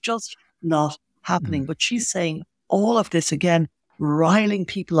castrated. It's just not happening. But she's saying all of this again, riling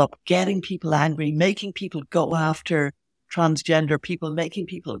people up, getting people angry, making people go after transgender people, making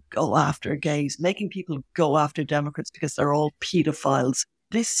people go after gays, making people go after Democrats because they're all pedophiles.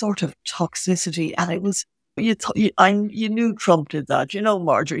 This sort of toxicity. And it was, you knew Trump did that.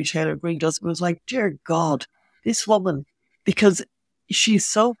 Marjorie Taylor Greene does. It was like, dear God, this woman, because she's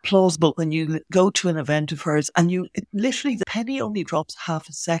so plausible when you go to an event of hers and literally the penny only drops half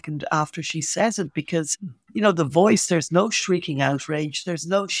a second after she says it, because, the voice, there's no shrieking outrage.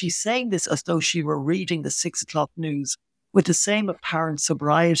 She's saying this as though she were reading the 6 o'clock news with the same apparent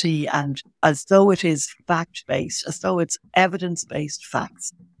sobriety and as though it is fact-based, as though it's evidence-based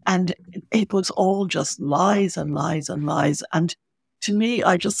facts. And it was all just lies and lies and lies. And to me,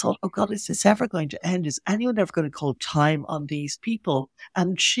 I just thought, oh God, is this ever going to end? Is anyone ever going to call time on these people?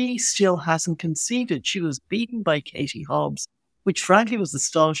 And she still hasn't conceded. She was beaten by Katie Hobbs, which frankly was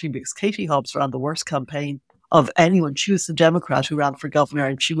astonishing because Katie Hobbs ran the worst campaign of anyone. She was the Democrat who ran for governor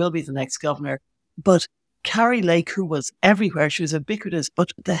and she will be the next governor. But Carrie Lake, who was everywhere, she was ubiquitous,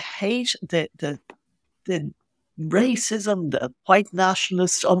 but the hate, the racism, the white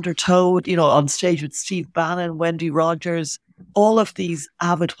nationalist undertow, on stage with Steve Bannon, Wendy Rogers, all of these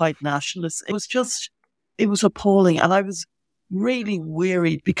avid white nationalists. It was appalling. And I was really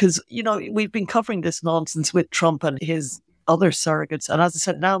wearied because, we've been covering this nonsense with Trump and his other surrogates. And as I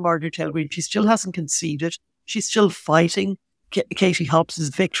said, now Marjorie Taylor Greene, she still hasn't conceded. She's still fighting Katie Hobbs'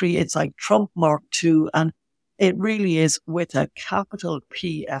 victory. It's like Trump Mark II. And it really is with a capital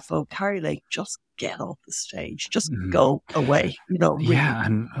PFO. Carrie Lake, just get off the stage. Just go away. Really. Yeah,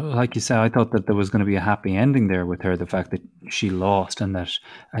 and like you said, I thought that there was going to be a happy ending there with her, the fact that she lost and that,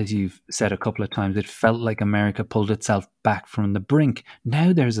 as you've said a couple of times, it felt like America pulled itself back from the brink.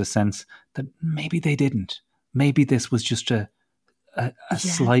 Now there's a sense that maybe they didn't. Maybe this was just a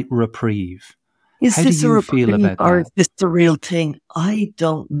slight reprieve. Is How this do you a reprieve feel about or that? is this the real thing? I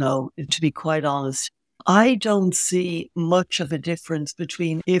don't know, to be quite honest. I don't see much of a difference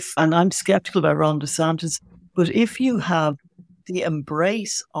between and I'm skeptical about Ron DeSantis, but if you have the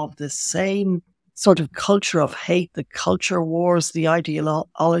embrace of the same sort of culture of hate, the culture wars, the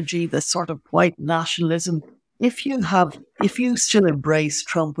ideology, the sort of white nationalism, if you still embrace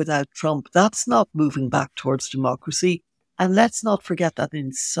Trump without Trump, that's not moving back towards democracy. And let's not forget that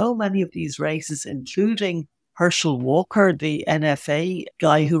in so many of these races, including Herschel Walker, the NFA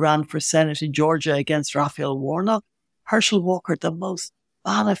guy who ran for Senate in Georgia against Raphael Warnock, Herschel Walker, the most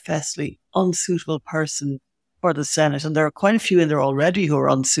manifestly unsuitable person for the Senate. And there are quite a few in there already who are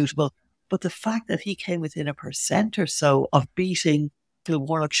unsuitable. But the fact that he came within 1% or so of beating Raphael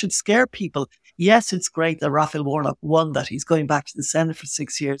Warnock should scare people. Yes, it's great that Raphael Warnock won, that he's going back to the Senate for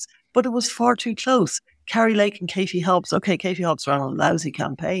 6 years, but it was far too close. Carrie Lake and Katie Hobbs, okay, Katie Hobbs ran a lousy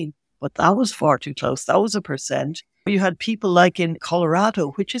campaign, but that was far too close. That was 1%. You had people like in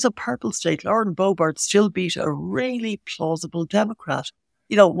Colorado, which is a purple state, Lauren Boebert still beat a really plausible Democrat.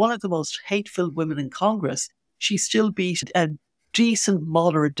 One of the most hate-filled women in Congress, she still beat a decent,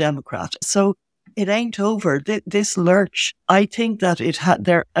 moderate Democrat. So it ain't over. This lurch, I think that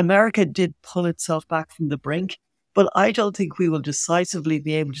America did pull itself back from the brink, but I don't think we will decisively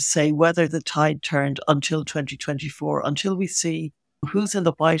be able to say whether the tide turned until 2024, until we see who's in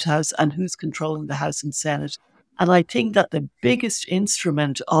the White House and who's controlling the House and Senate. And I think that the biggest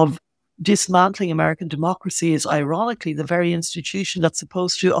instrument of dismantling American democracy is, ironically, the very institution that's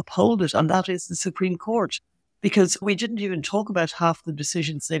supposed to uphold it, and that is the Supreme Court. Because we didn't even talk about half the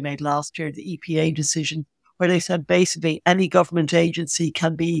decisions they made last year, the EPA decision, where they said basically any government agency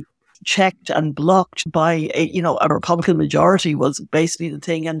can be checked and blocked by a Republican majority was basically the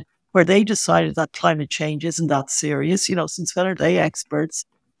thing. And where they decided that climate change isn't that serious, since when are they experts?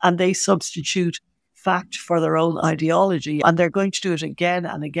 And they substitute fact for their own ideology. And they're going to do it again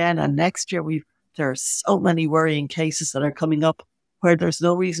and again. And next year, there are so many worrying cases that are coming up where there's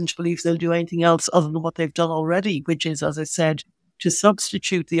no reason to believe they'll do anything else other than what they've done already, which is, as I said, to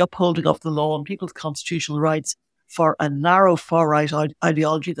substitute the upholding of the law and people's constitutional rights for a narrow far-right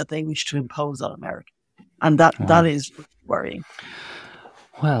ideology that they wish to impose on America. And that is worrying.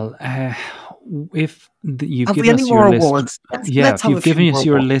 Well, if you've Have given we us any your more list, awards? if you've given us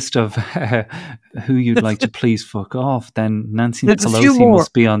your list of who you'd like to please fuck off, then Nancy Pelosi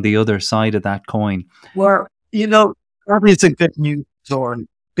must be on the other side of that coin. Well, that is a good news, Zorn,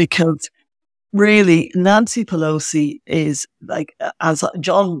 because really, Nancy Pelosi is like, as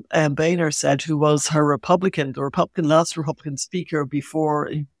John Boehner said, who was her last Republican speaker before,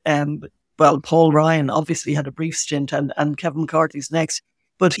 Paul Ryan obviously had a brief stint and Kevin McCarthy's next.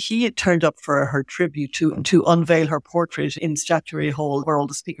 But he had turned up for her tribute to unveil her portrait in Statuary Hall, where all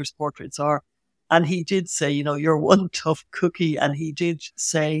the speakers' portraits are. And he did say, you're one tough cookie. And he did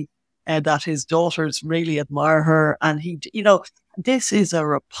say that his daughters really admire her. And this is a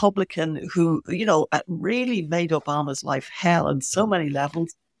Republican who, really made Obama's life hell on so many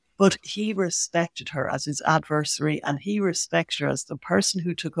levels. But he respected her as his adversary, and he respected her as the person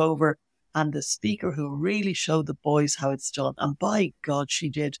who took over and the speaker who really showed the boys how it's done. And by God, she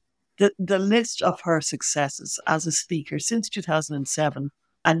did. The list of her successes as a speaker since 2007,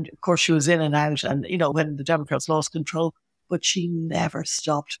 and of course she was in and out, and when the Democrats lost control, but she never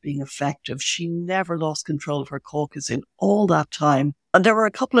stopped being effective. She never lost control of her caucus in all that time. And there were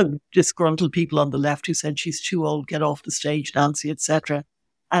a couple of disgruntled people on the left who said she's too old, get off the stage, Nancy, etc.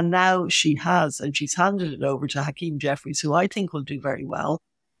 And now she has, and she's handed it over to Hakeem Jeffries, who I think will do very well.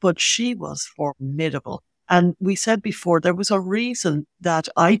 But she was formidable. And we said before, there was a reason that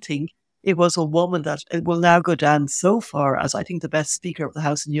I think it was a woman that will now go down so far as I think the best Speaker of the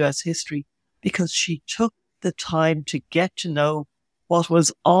House in US history, because she took the time to get to know what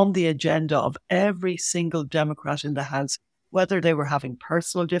was on the agenda of every single Democrat in the House, whether they were having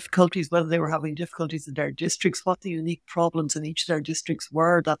personal difficulties, whether they were having difficulties in their districts, what the unique problems in each of their districts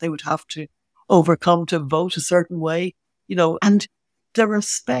were that they would have to overcome to vote a certain way, and the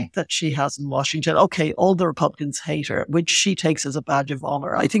respect that she has in Washington. Okay, all the Republicans hate her, which she takes as a badge of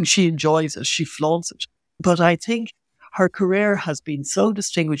honor. I think she enjoys it. She flaunts it. But I think her career has been so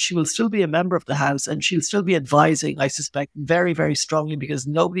distinguished. She will still be a member of the House and she'll still be advising, I suspect, very, very strongly, because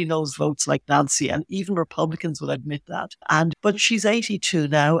nobody knows votes like Nancy, and even Republicans will admit that. But she's 82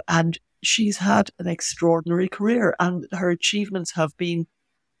 now and she's had an extraordinary career, and her achievements have been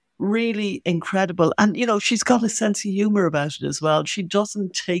really incredible. And, she's got a sense of humor about it as well. She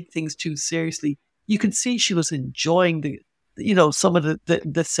doesn't take things too seriously. You can see she was enjoying some of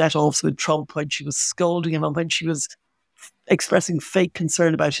the set-offs with Trump when she was scolding him and when she was expressing fake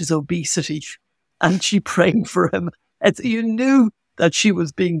concern about his obesity and she prayed for him. You knew that she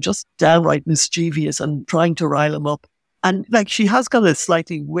was being just downright mischievous and trying to rile him up. And she has got a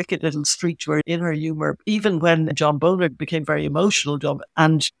slightly wicked little streak to her in her humor, even when John Boehner became very emotional,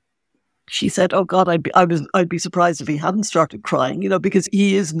 and she said, "Oh God, I'd be surprised if he hadn't started crying, because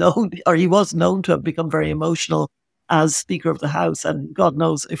he was known to have become very emotional as Speaker of the House. And God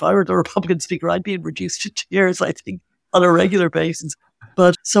knows, if I were the Republican Speaker, I'd be reduced to tears, I think, on a regular basis."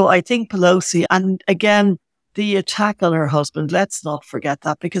 But so I think Pelosi, and again, the attack on her husband, let's not forget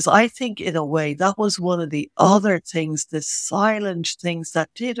that, because I think in a way that was one of the other things, the silent things that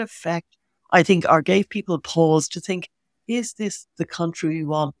did affect, I think, or gave people pause to think, is this the country we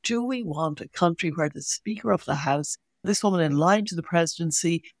want? Do we want a country where the Speaker of the House, this woman in line to the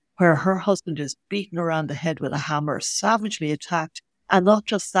presidency, where her husband is beaten around the head with a hammer, savagely attacked, and not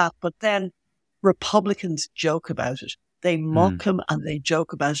just that, but then Republicans joke about it. They mock him and they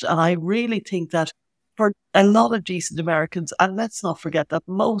joke about it. And I really think that for a lot of decent Americans, and let's not forget that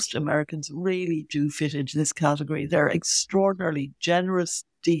most Americans really do fit into this category. They're extraordinarily generous,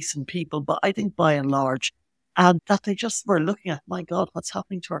 decent people, but I think by and large, and that they just were looking at, my God, what's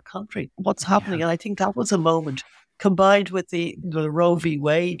happening to our country? What's happening? Yeah. And I think that was a moment, combined with the Roe v.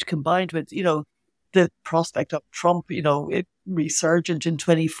 Wade, combined with, the prospect of Trump, it resurgent in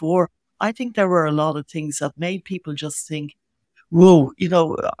 24. I think there were a lot of things that made people just think, whoa,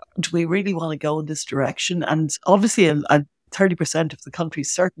 do we really want to go in this direction? And obviously, 30% of the country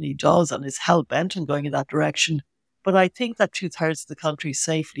certainly does and is hell-bent on going in that direction. But I think that 2/3 of the country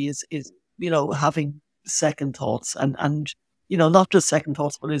safely is having second thoughts and not just second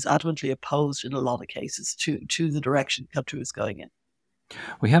thoughts, but is adamantly opposed in a lot of cases to the direction the country is going in.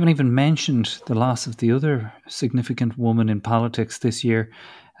 We haven't even mentioned the loss of the other significant woman in politics this year,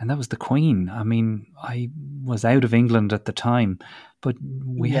 and that was the Queen. I mean, I was out of England at the time, but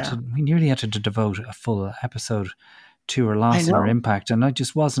we nearly had to devote a full episode to her loss and her impact, and I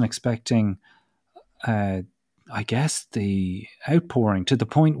just wasn't expecting, I guess, the outpouring to the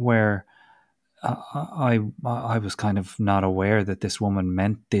point where I was kind of not aware that this woman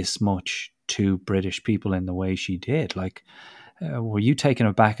meant this much to British people in the way she did. Were you taken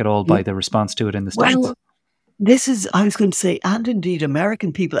aback at all by the response to it in the States? Well, I was going to say, and indeed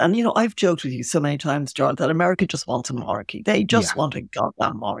American people, and I've joked with you so many times, John, that America just wants a monarchy. They just want a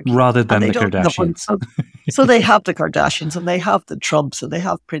goddamn monarchy. Rather than the Kardashians. So they have the Kardashians and they have the Trumps and they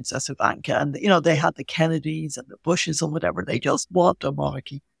have Princess Ivanka and, they had the Kennedys and the Bushes and whatever. They just want a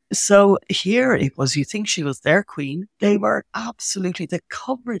monarchy. So here it was, you think she was their queen. They were absolutely, the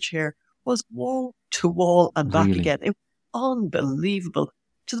coverage here was wall to wall and back again. It was unbelievable,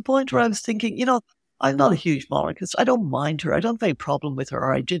 to the point where I was thinking, I'm not a huge monarchist. I don't mind her. I don't have any problem with her,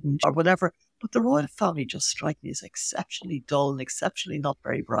 or I didn't, or whatever. But the royal family just strike me as exceptionally dull and exceptionally not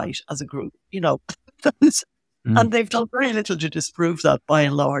very bright as a group, And they've done very little to disprove that by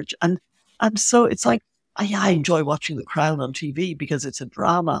and large. And so it's like, I enjoy watching The Crown on TV because it's a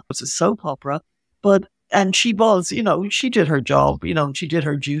drama. It's a soap opera. And she was, she did her job, and she did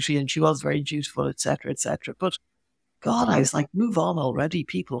her duty and she was very dutiful, etc., etc. But God, I was like, move on already,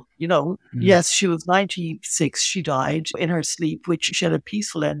 people. Yes, she was 96. She died in her sleep, which she had a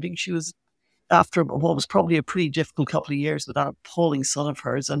peaceful ending. She was after what was probably a pretty difficult couple of years with that appalling son of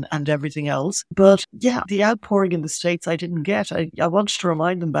hers and everything else. But yeah, the outpouring in the States I didn't get. I wanted to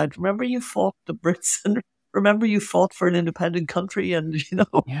remind them about, remember you fought the Brits and remember you fought for an independent country and,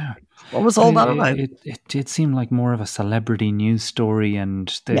 yeah, what was all that about? It did seem like more of a celebrity news story.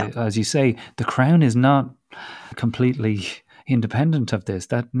 And as you say, The Crown is not completely independent of this.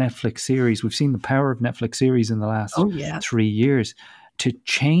 That Netflix series, we've seen the power of Netflix series in the last 3 years to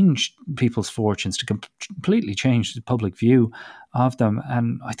change people's fortunes, to completely change the public view of them.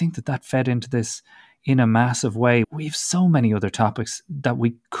 And I think that fed into this in a massive way. We have so many other topics that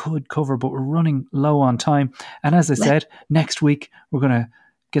we could cover, but we're running low on time. And as I said, next week we're going to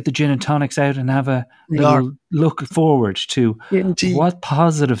get the gin and tonics out and have a little look forward to what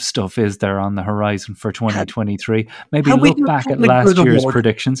positive stuff is there on the horizon for 2023. Maybe look back at last year's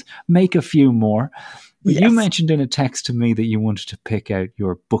predictions, make a few more. But you mentioned in a text to me that you wanted to pick out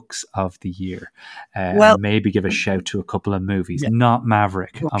your books of the year and maybe give a shout to a couple of movies, not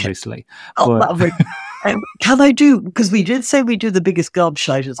Maverick, obviously. Maverick. Can I do, because we did say we do the biggest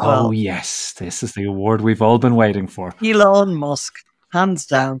gobshite as well. Oh, yes. This is the award we've all been waiting for. Elon Musk, hands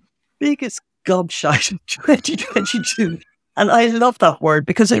down, biggest gobshite of 2022. And I love that word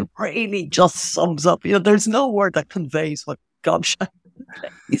because it really just sums up, there's no word that conveys what gobshite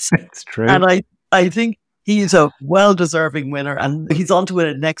is. It's true. And I think he's a well-deserving winner, and he's on to win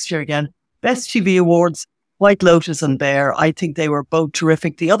it next year again. Best TV awards, White Lotus and Bear. I think they were both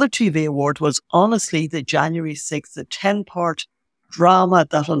terrific. The other TV award was honestly the January 6th, the 10-part drama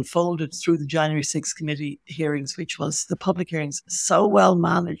that unfolded through the January 6th committee hearings, which was the public hearings. So well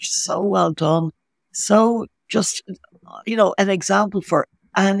managed, so well done. So just, an example for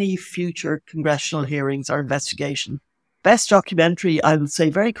any future congressional hearings or investigation. Best documentary, I would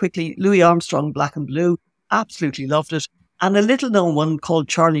say very quickly, Louis Armstrong, Black and Blue. Absolutely loved it. And a little known one called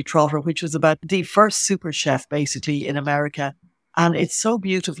Charlie Trotter, which was about the first super chef basically in America. And it's so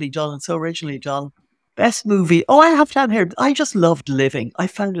beautifully done and so originally done. Best movie. Oh, I have down here. I just loved Living. I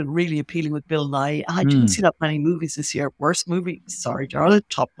found it really appealing with Bill Nye. I didn't see that many movies this year. Worst movie. Sorry, darling.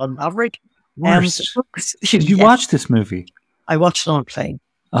 Top Gun Maverick. Worst. Did you watch this movie? I watched it on a plane.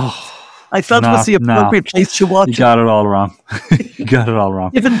 Oh. I felt it was the appropriate place to watch it. You got it all wrong. You got it all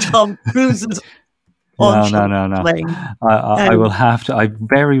wrong. Even Tom Cruise's No. I will have to. I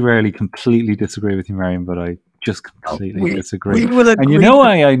very rarely completely disagree with you, Marion, but I just completely disagree. We will agree. And you know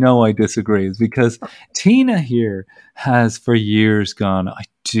why I know I disagree is because Tina here has for years gone, I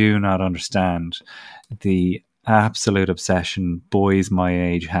do not understand the absolute obsession boys my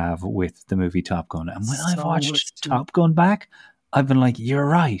age have with the movie Top Gun. And when I've watched Top Gun back, I've been like, you're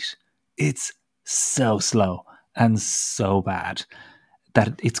right. It's so slow and so bad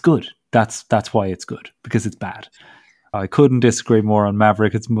that it's good. That's why it's good, because it's bad. I couldn't disagree more on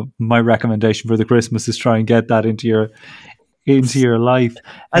Maverick. It's my recommendation for the Christmas is try and get that into your life.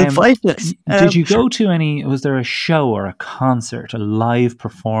 I'll fight it. Did you go to any? Was there a show or a concert, a live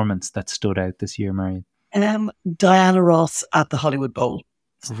performance that stood out this year, Marion? Diana Ross at the Hollywood Bowl.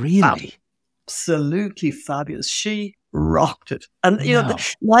 Really? Absolutely fabulous. She rocked it. And,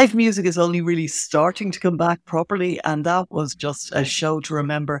 the live music is only really starting to come back properly. And that was just a show to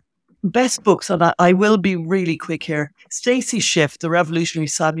remember. Best books, and I will be really quick here. Stacey Schiff, The Revolutionary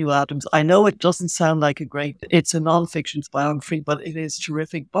Samuel Adams. I know it doesn't sound like it's a non-fiction biography, but it is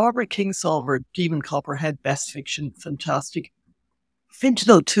terrific. Barbara Kingsolver, Demon Copperhead, Best Fiction, fantastic.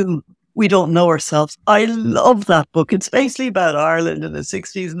 Fintan O'Toole, We Don't Know Ourselves. I love that book. It's basically about Ireland in the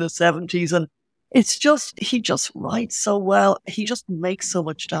 60s and the 70s, and it's just, he just writes so well. He just makes so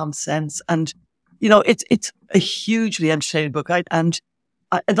much damn sense. And, it's a hugely entertaining book.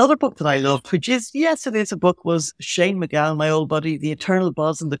 Another book that I loved, which is, yes, it is a book, was Shane McGowan, my old buddy, The Eternal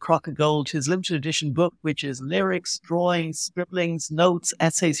Buzz and the Crock of Gold, his limited edition book, which is lyrics, drawings, scribblings, notes,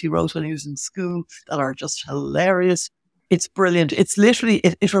 essays he wrote when he was in school that are just hilarious. It's brilliant. It's literally,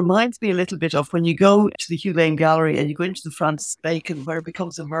 it reminds me a little bit of when you go to the Hugh Lane Gallery and you go into the Francis Bacon where it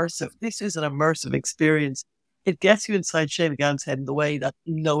becomes immersive. This is an immersive experience. It gets you inside Shane McGowan's head in the way that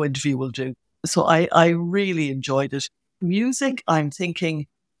no interview will do. So I really enjoyed it. Music, I'm thinking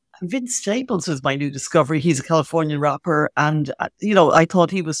Vince Staples is my new discovery. He's a Californian rapper, and I thought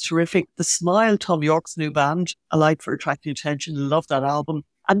he was terrific. The Smile, Tom York's new band, A Light for Attracting Attention, love that album.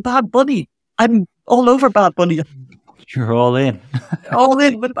 And Bad Bunny, I'm all over Bad Bunny. You're all in. All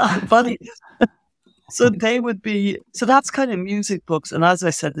in with Bad Bunny. So that's kind of music books. And as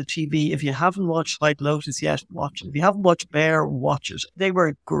I said, the TV, if you haven't watched White Lotus yet, watch it. If you haven't watched Bear, watch it. They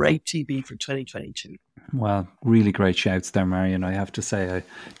were great TV for 2022. Well, really great shouts there, Marion. I have to say, I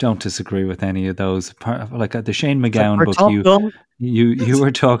don't disagree with any of those. Like the Shane McGowan book, You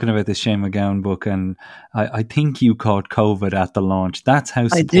were talking about the Shane MacGowan book, and I think you caught COVID at the launch. That's how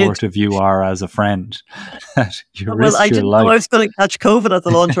supportive you are as a friend. You risked I your didn't life. know I was going to catch COVID at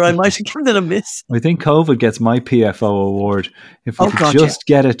the launch, or I might have given it a miss. I think COVID gets my PFO award. If we could just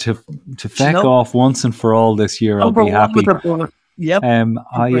get it to feck off once and for all this year, I'll be happy. Yep.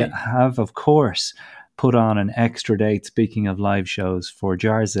 I have, of course, put on an extra date, speaking of live shows, for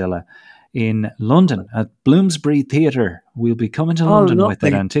Jarzilla in London at Bloomsbury Theatre. We'll be coming to London with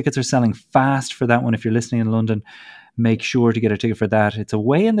it, and tickets are selling fast for that one. If you're listening in London, make sure to get a ticket for that. It's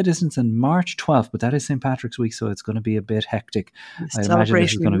away in the distance on March 12th, but that is St. Patrick's week, so it's going to be a bit hectic. I imagine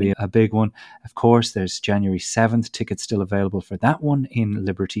this is going to be a big one. Of course, there's January 7th. Tickets still available for that one in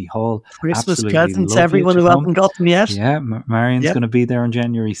Liberty Hall. Christmas presents, everyone who hasn't got them yet. Yeah, Marion's going to be there on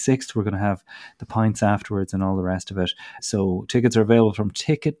January 6th. We're going to have the pints afterwards and all the rest of it. So tickets are available from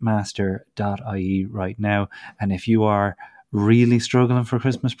ticketmaster.ie right now. And if you are really struggling for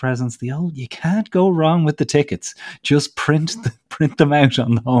Christmas presents, you can't go wrong with the tickets. Just print them out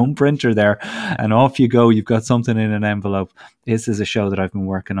on the home printer there, and off you go. You've got something in an envelope. This is a show that I've been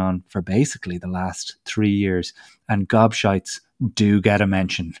working on for basically the last 3 years, and gobshites do get a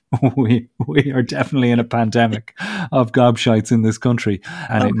mention. We are definitely in a pandemic of gobshites in this country,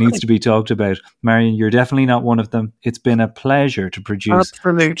 and it needs to be talked about. Marion, you're definitely not one of them. It's been a pleasure to produce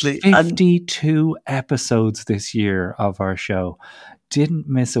 52 episodes this year of our show. Didn't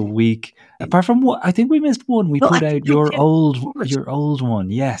miss a week, apart from what I think we missed one. We put out your old one.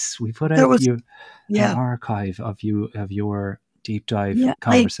 Yes, we put out an archive of your deep dive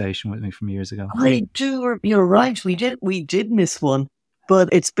conversation with me from years ago. I do. You're right. We did miss one, but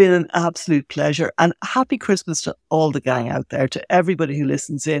it's been an absolute pleasure, and happy Christmas to all the gang out there, to everybody who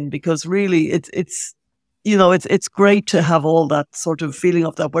listens in, because really it's great to have all that sort of feeling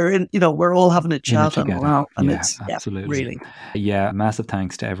of that we're all having a chat absolutely. Really. Yeah, massive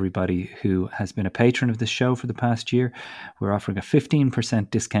thanks to everybody who has been a patron of this show for the past year. We're offering a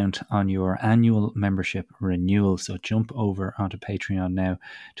 15% discount on your annual membership renewal, so jump over onto Patreon now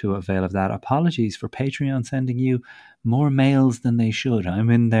to avail of that. Apologies for Patreon sending you more mails than they should. I'm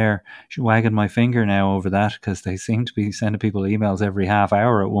in there wagging my finger now over that, because they seem to be sending people emails every half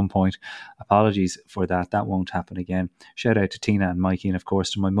hour at one point. Apologies for that. That won't happen again. Shout out to Tina and Mikey, and of course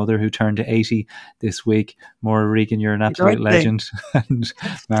to my mother, who turned 80 this week. Maura Regan, you're an absolute legend. And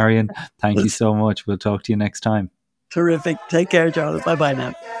Marion, thank you so much. We'll talk to you next time. Terrific. Take care, John. Bye-bye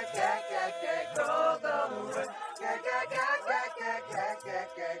now.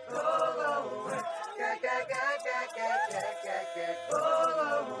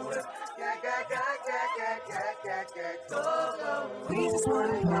 We just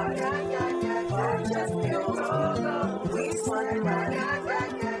wanna party, just for you. We just wanna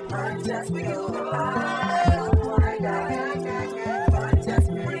party, just for you. I don't wanna die, just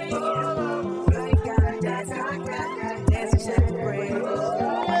for you. You gotta dance, dance and shake your brain.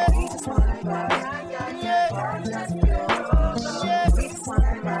 We just wanna party, just for you. We just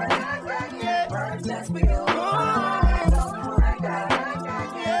wanna party, just for you. I don't wanna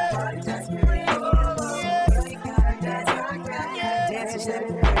die, just for you.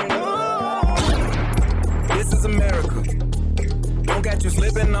 This is America. Don't catch you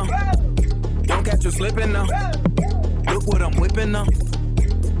slipping now. Don't catch you slipping now. Look what I'm whipping now.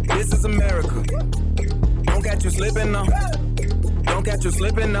 This is America. Don't catch you slipping now. Don't catch you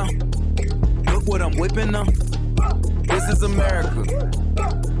slipping now. Look what I'm whipping now. This is America.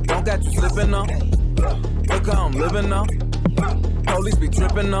 Don't catch you slipping now. Look how I'm living now. Police be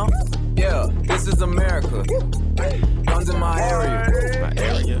tripping now. Yeah, this is America. Guns in my area.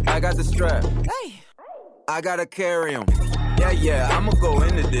 I got the strap. I gotta carry 'em. Yeah, I'ma go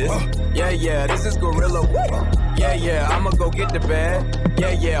into this. Yeah, this is gorilla. Yeah, I'ma go get the bag.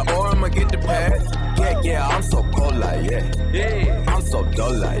 Yeah, or I'ma get the pad. Yeah, I'm so cold like yeah. I'm so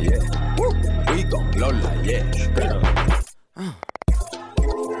dull like yeah. We gon' blow like yeah.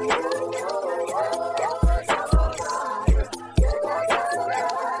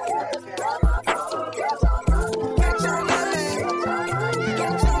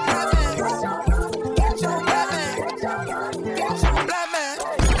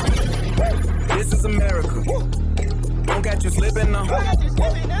 Don't catch you slipping now.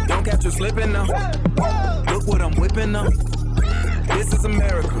 Don't catch you slipping now. Look what I'm whipping now. This is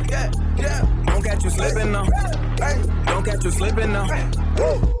America. Don't catch you slipping now. Don't catch you slipping now.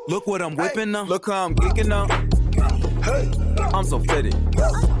 Look what I'm whipping now. Look how I'm geeking now. I'm so fitted.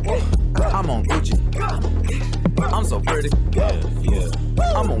 I'm on Gucci. I'm so pretty.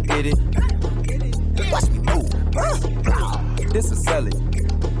 I'm gonna get it. Watch me move. This is selling.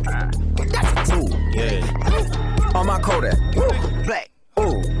 That's a tool. On my Kodak. Black.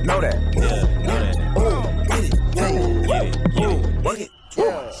 Ooh, know that. Yeah, know that. Ooh, get it. Hey, get it. Ooh, work it.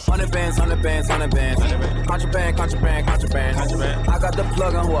 100 bands, 100 bands, 100 bands. Contraband, contraband, contraband. I got the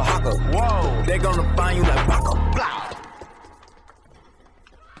plug on who a hawker. Whoa, they gonna find you like Baca. Blah.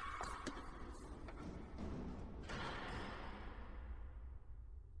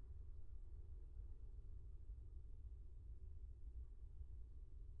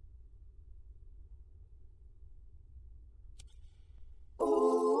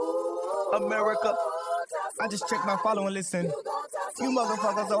 America, I just checked my follow and listen. You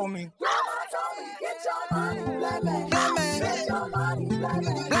motherfuckers owe me. Get your money, black man. Black man. Get your money, black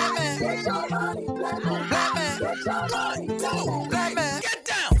man. Black man. Get your money, black man. Black man. Get your money, black man. Get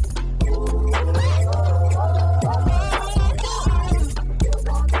down.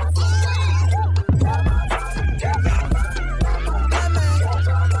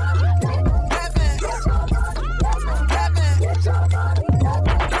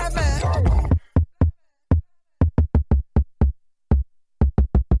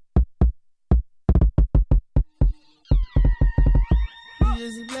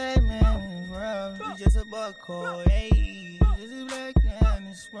 Just a black man in this world. You just a buckhole, hey. You just a black man in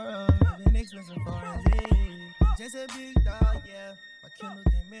this world. Living expensive foreign, hey. Just a big dog, yeah. My Kindle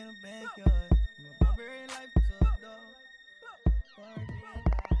came in the backyard. My barbarian life to a dog.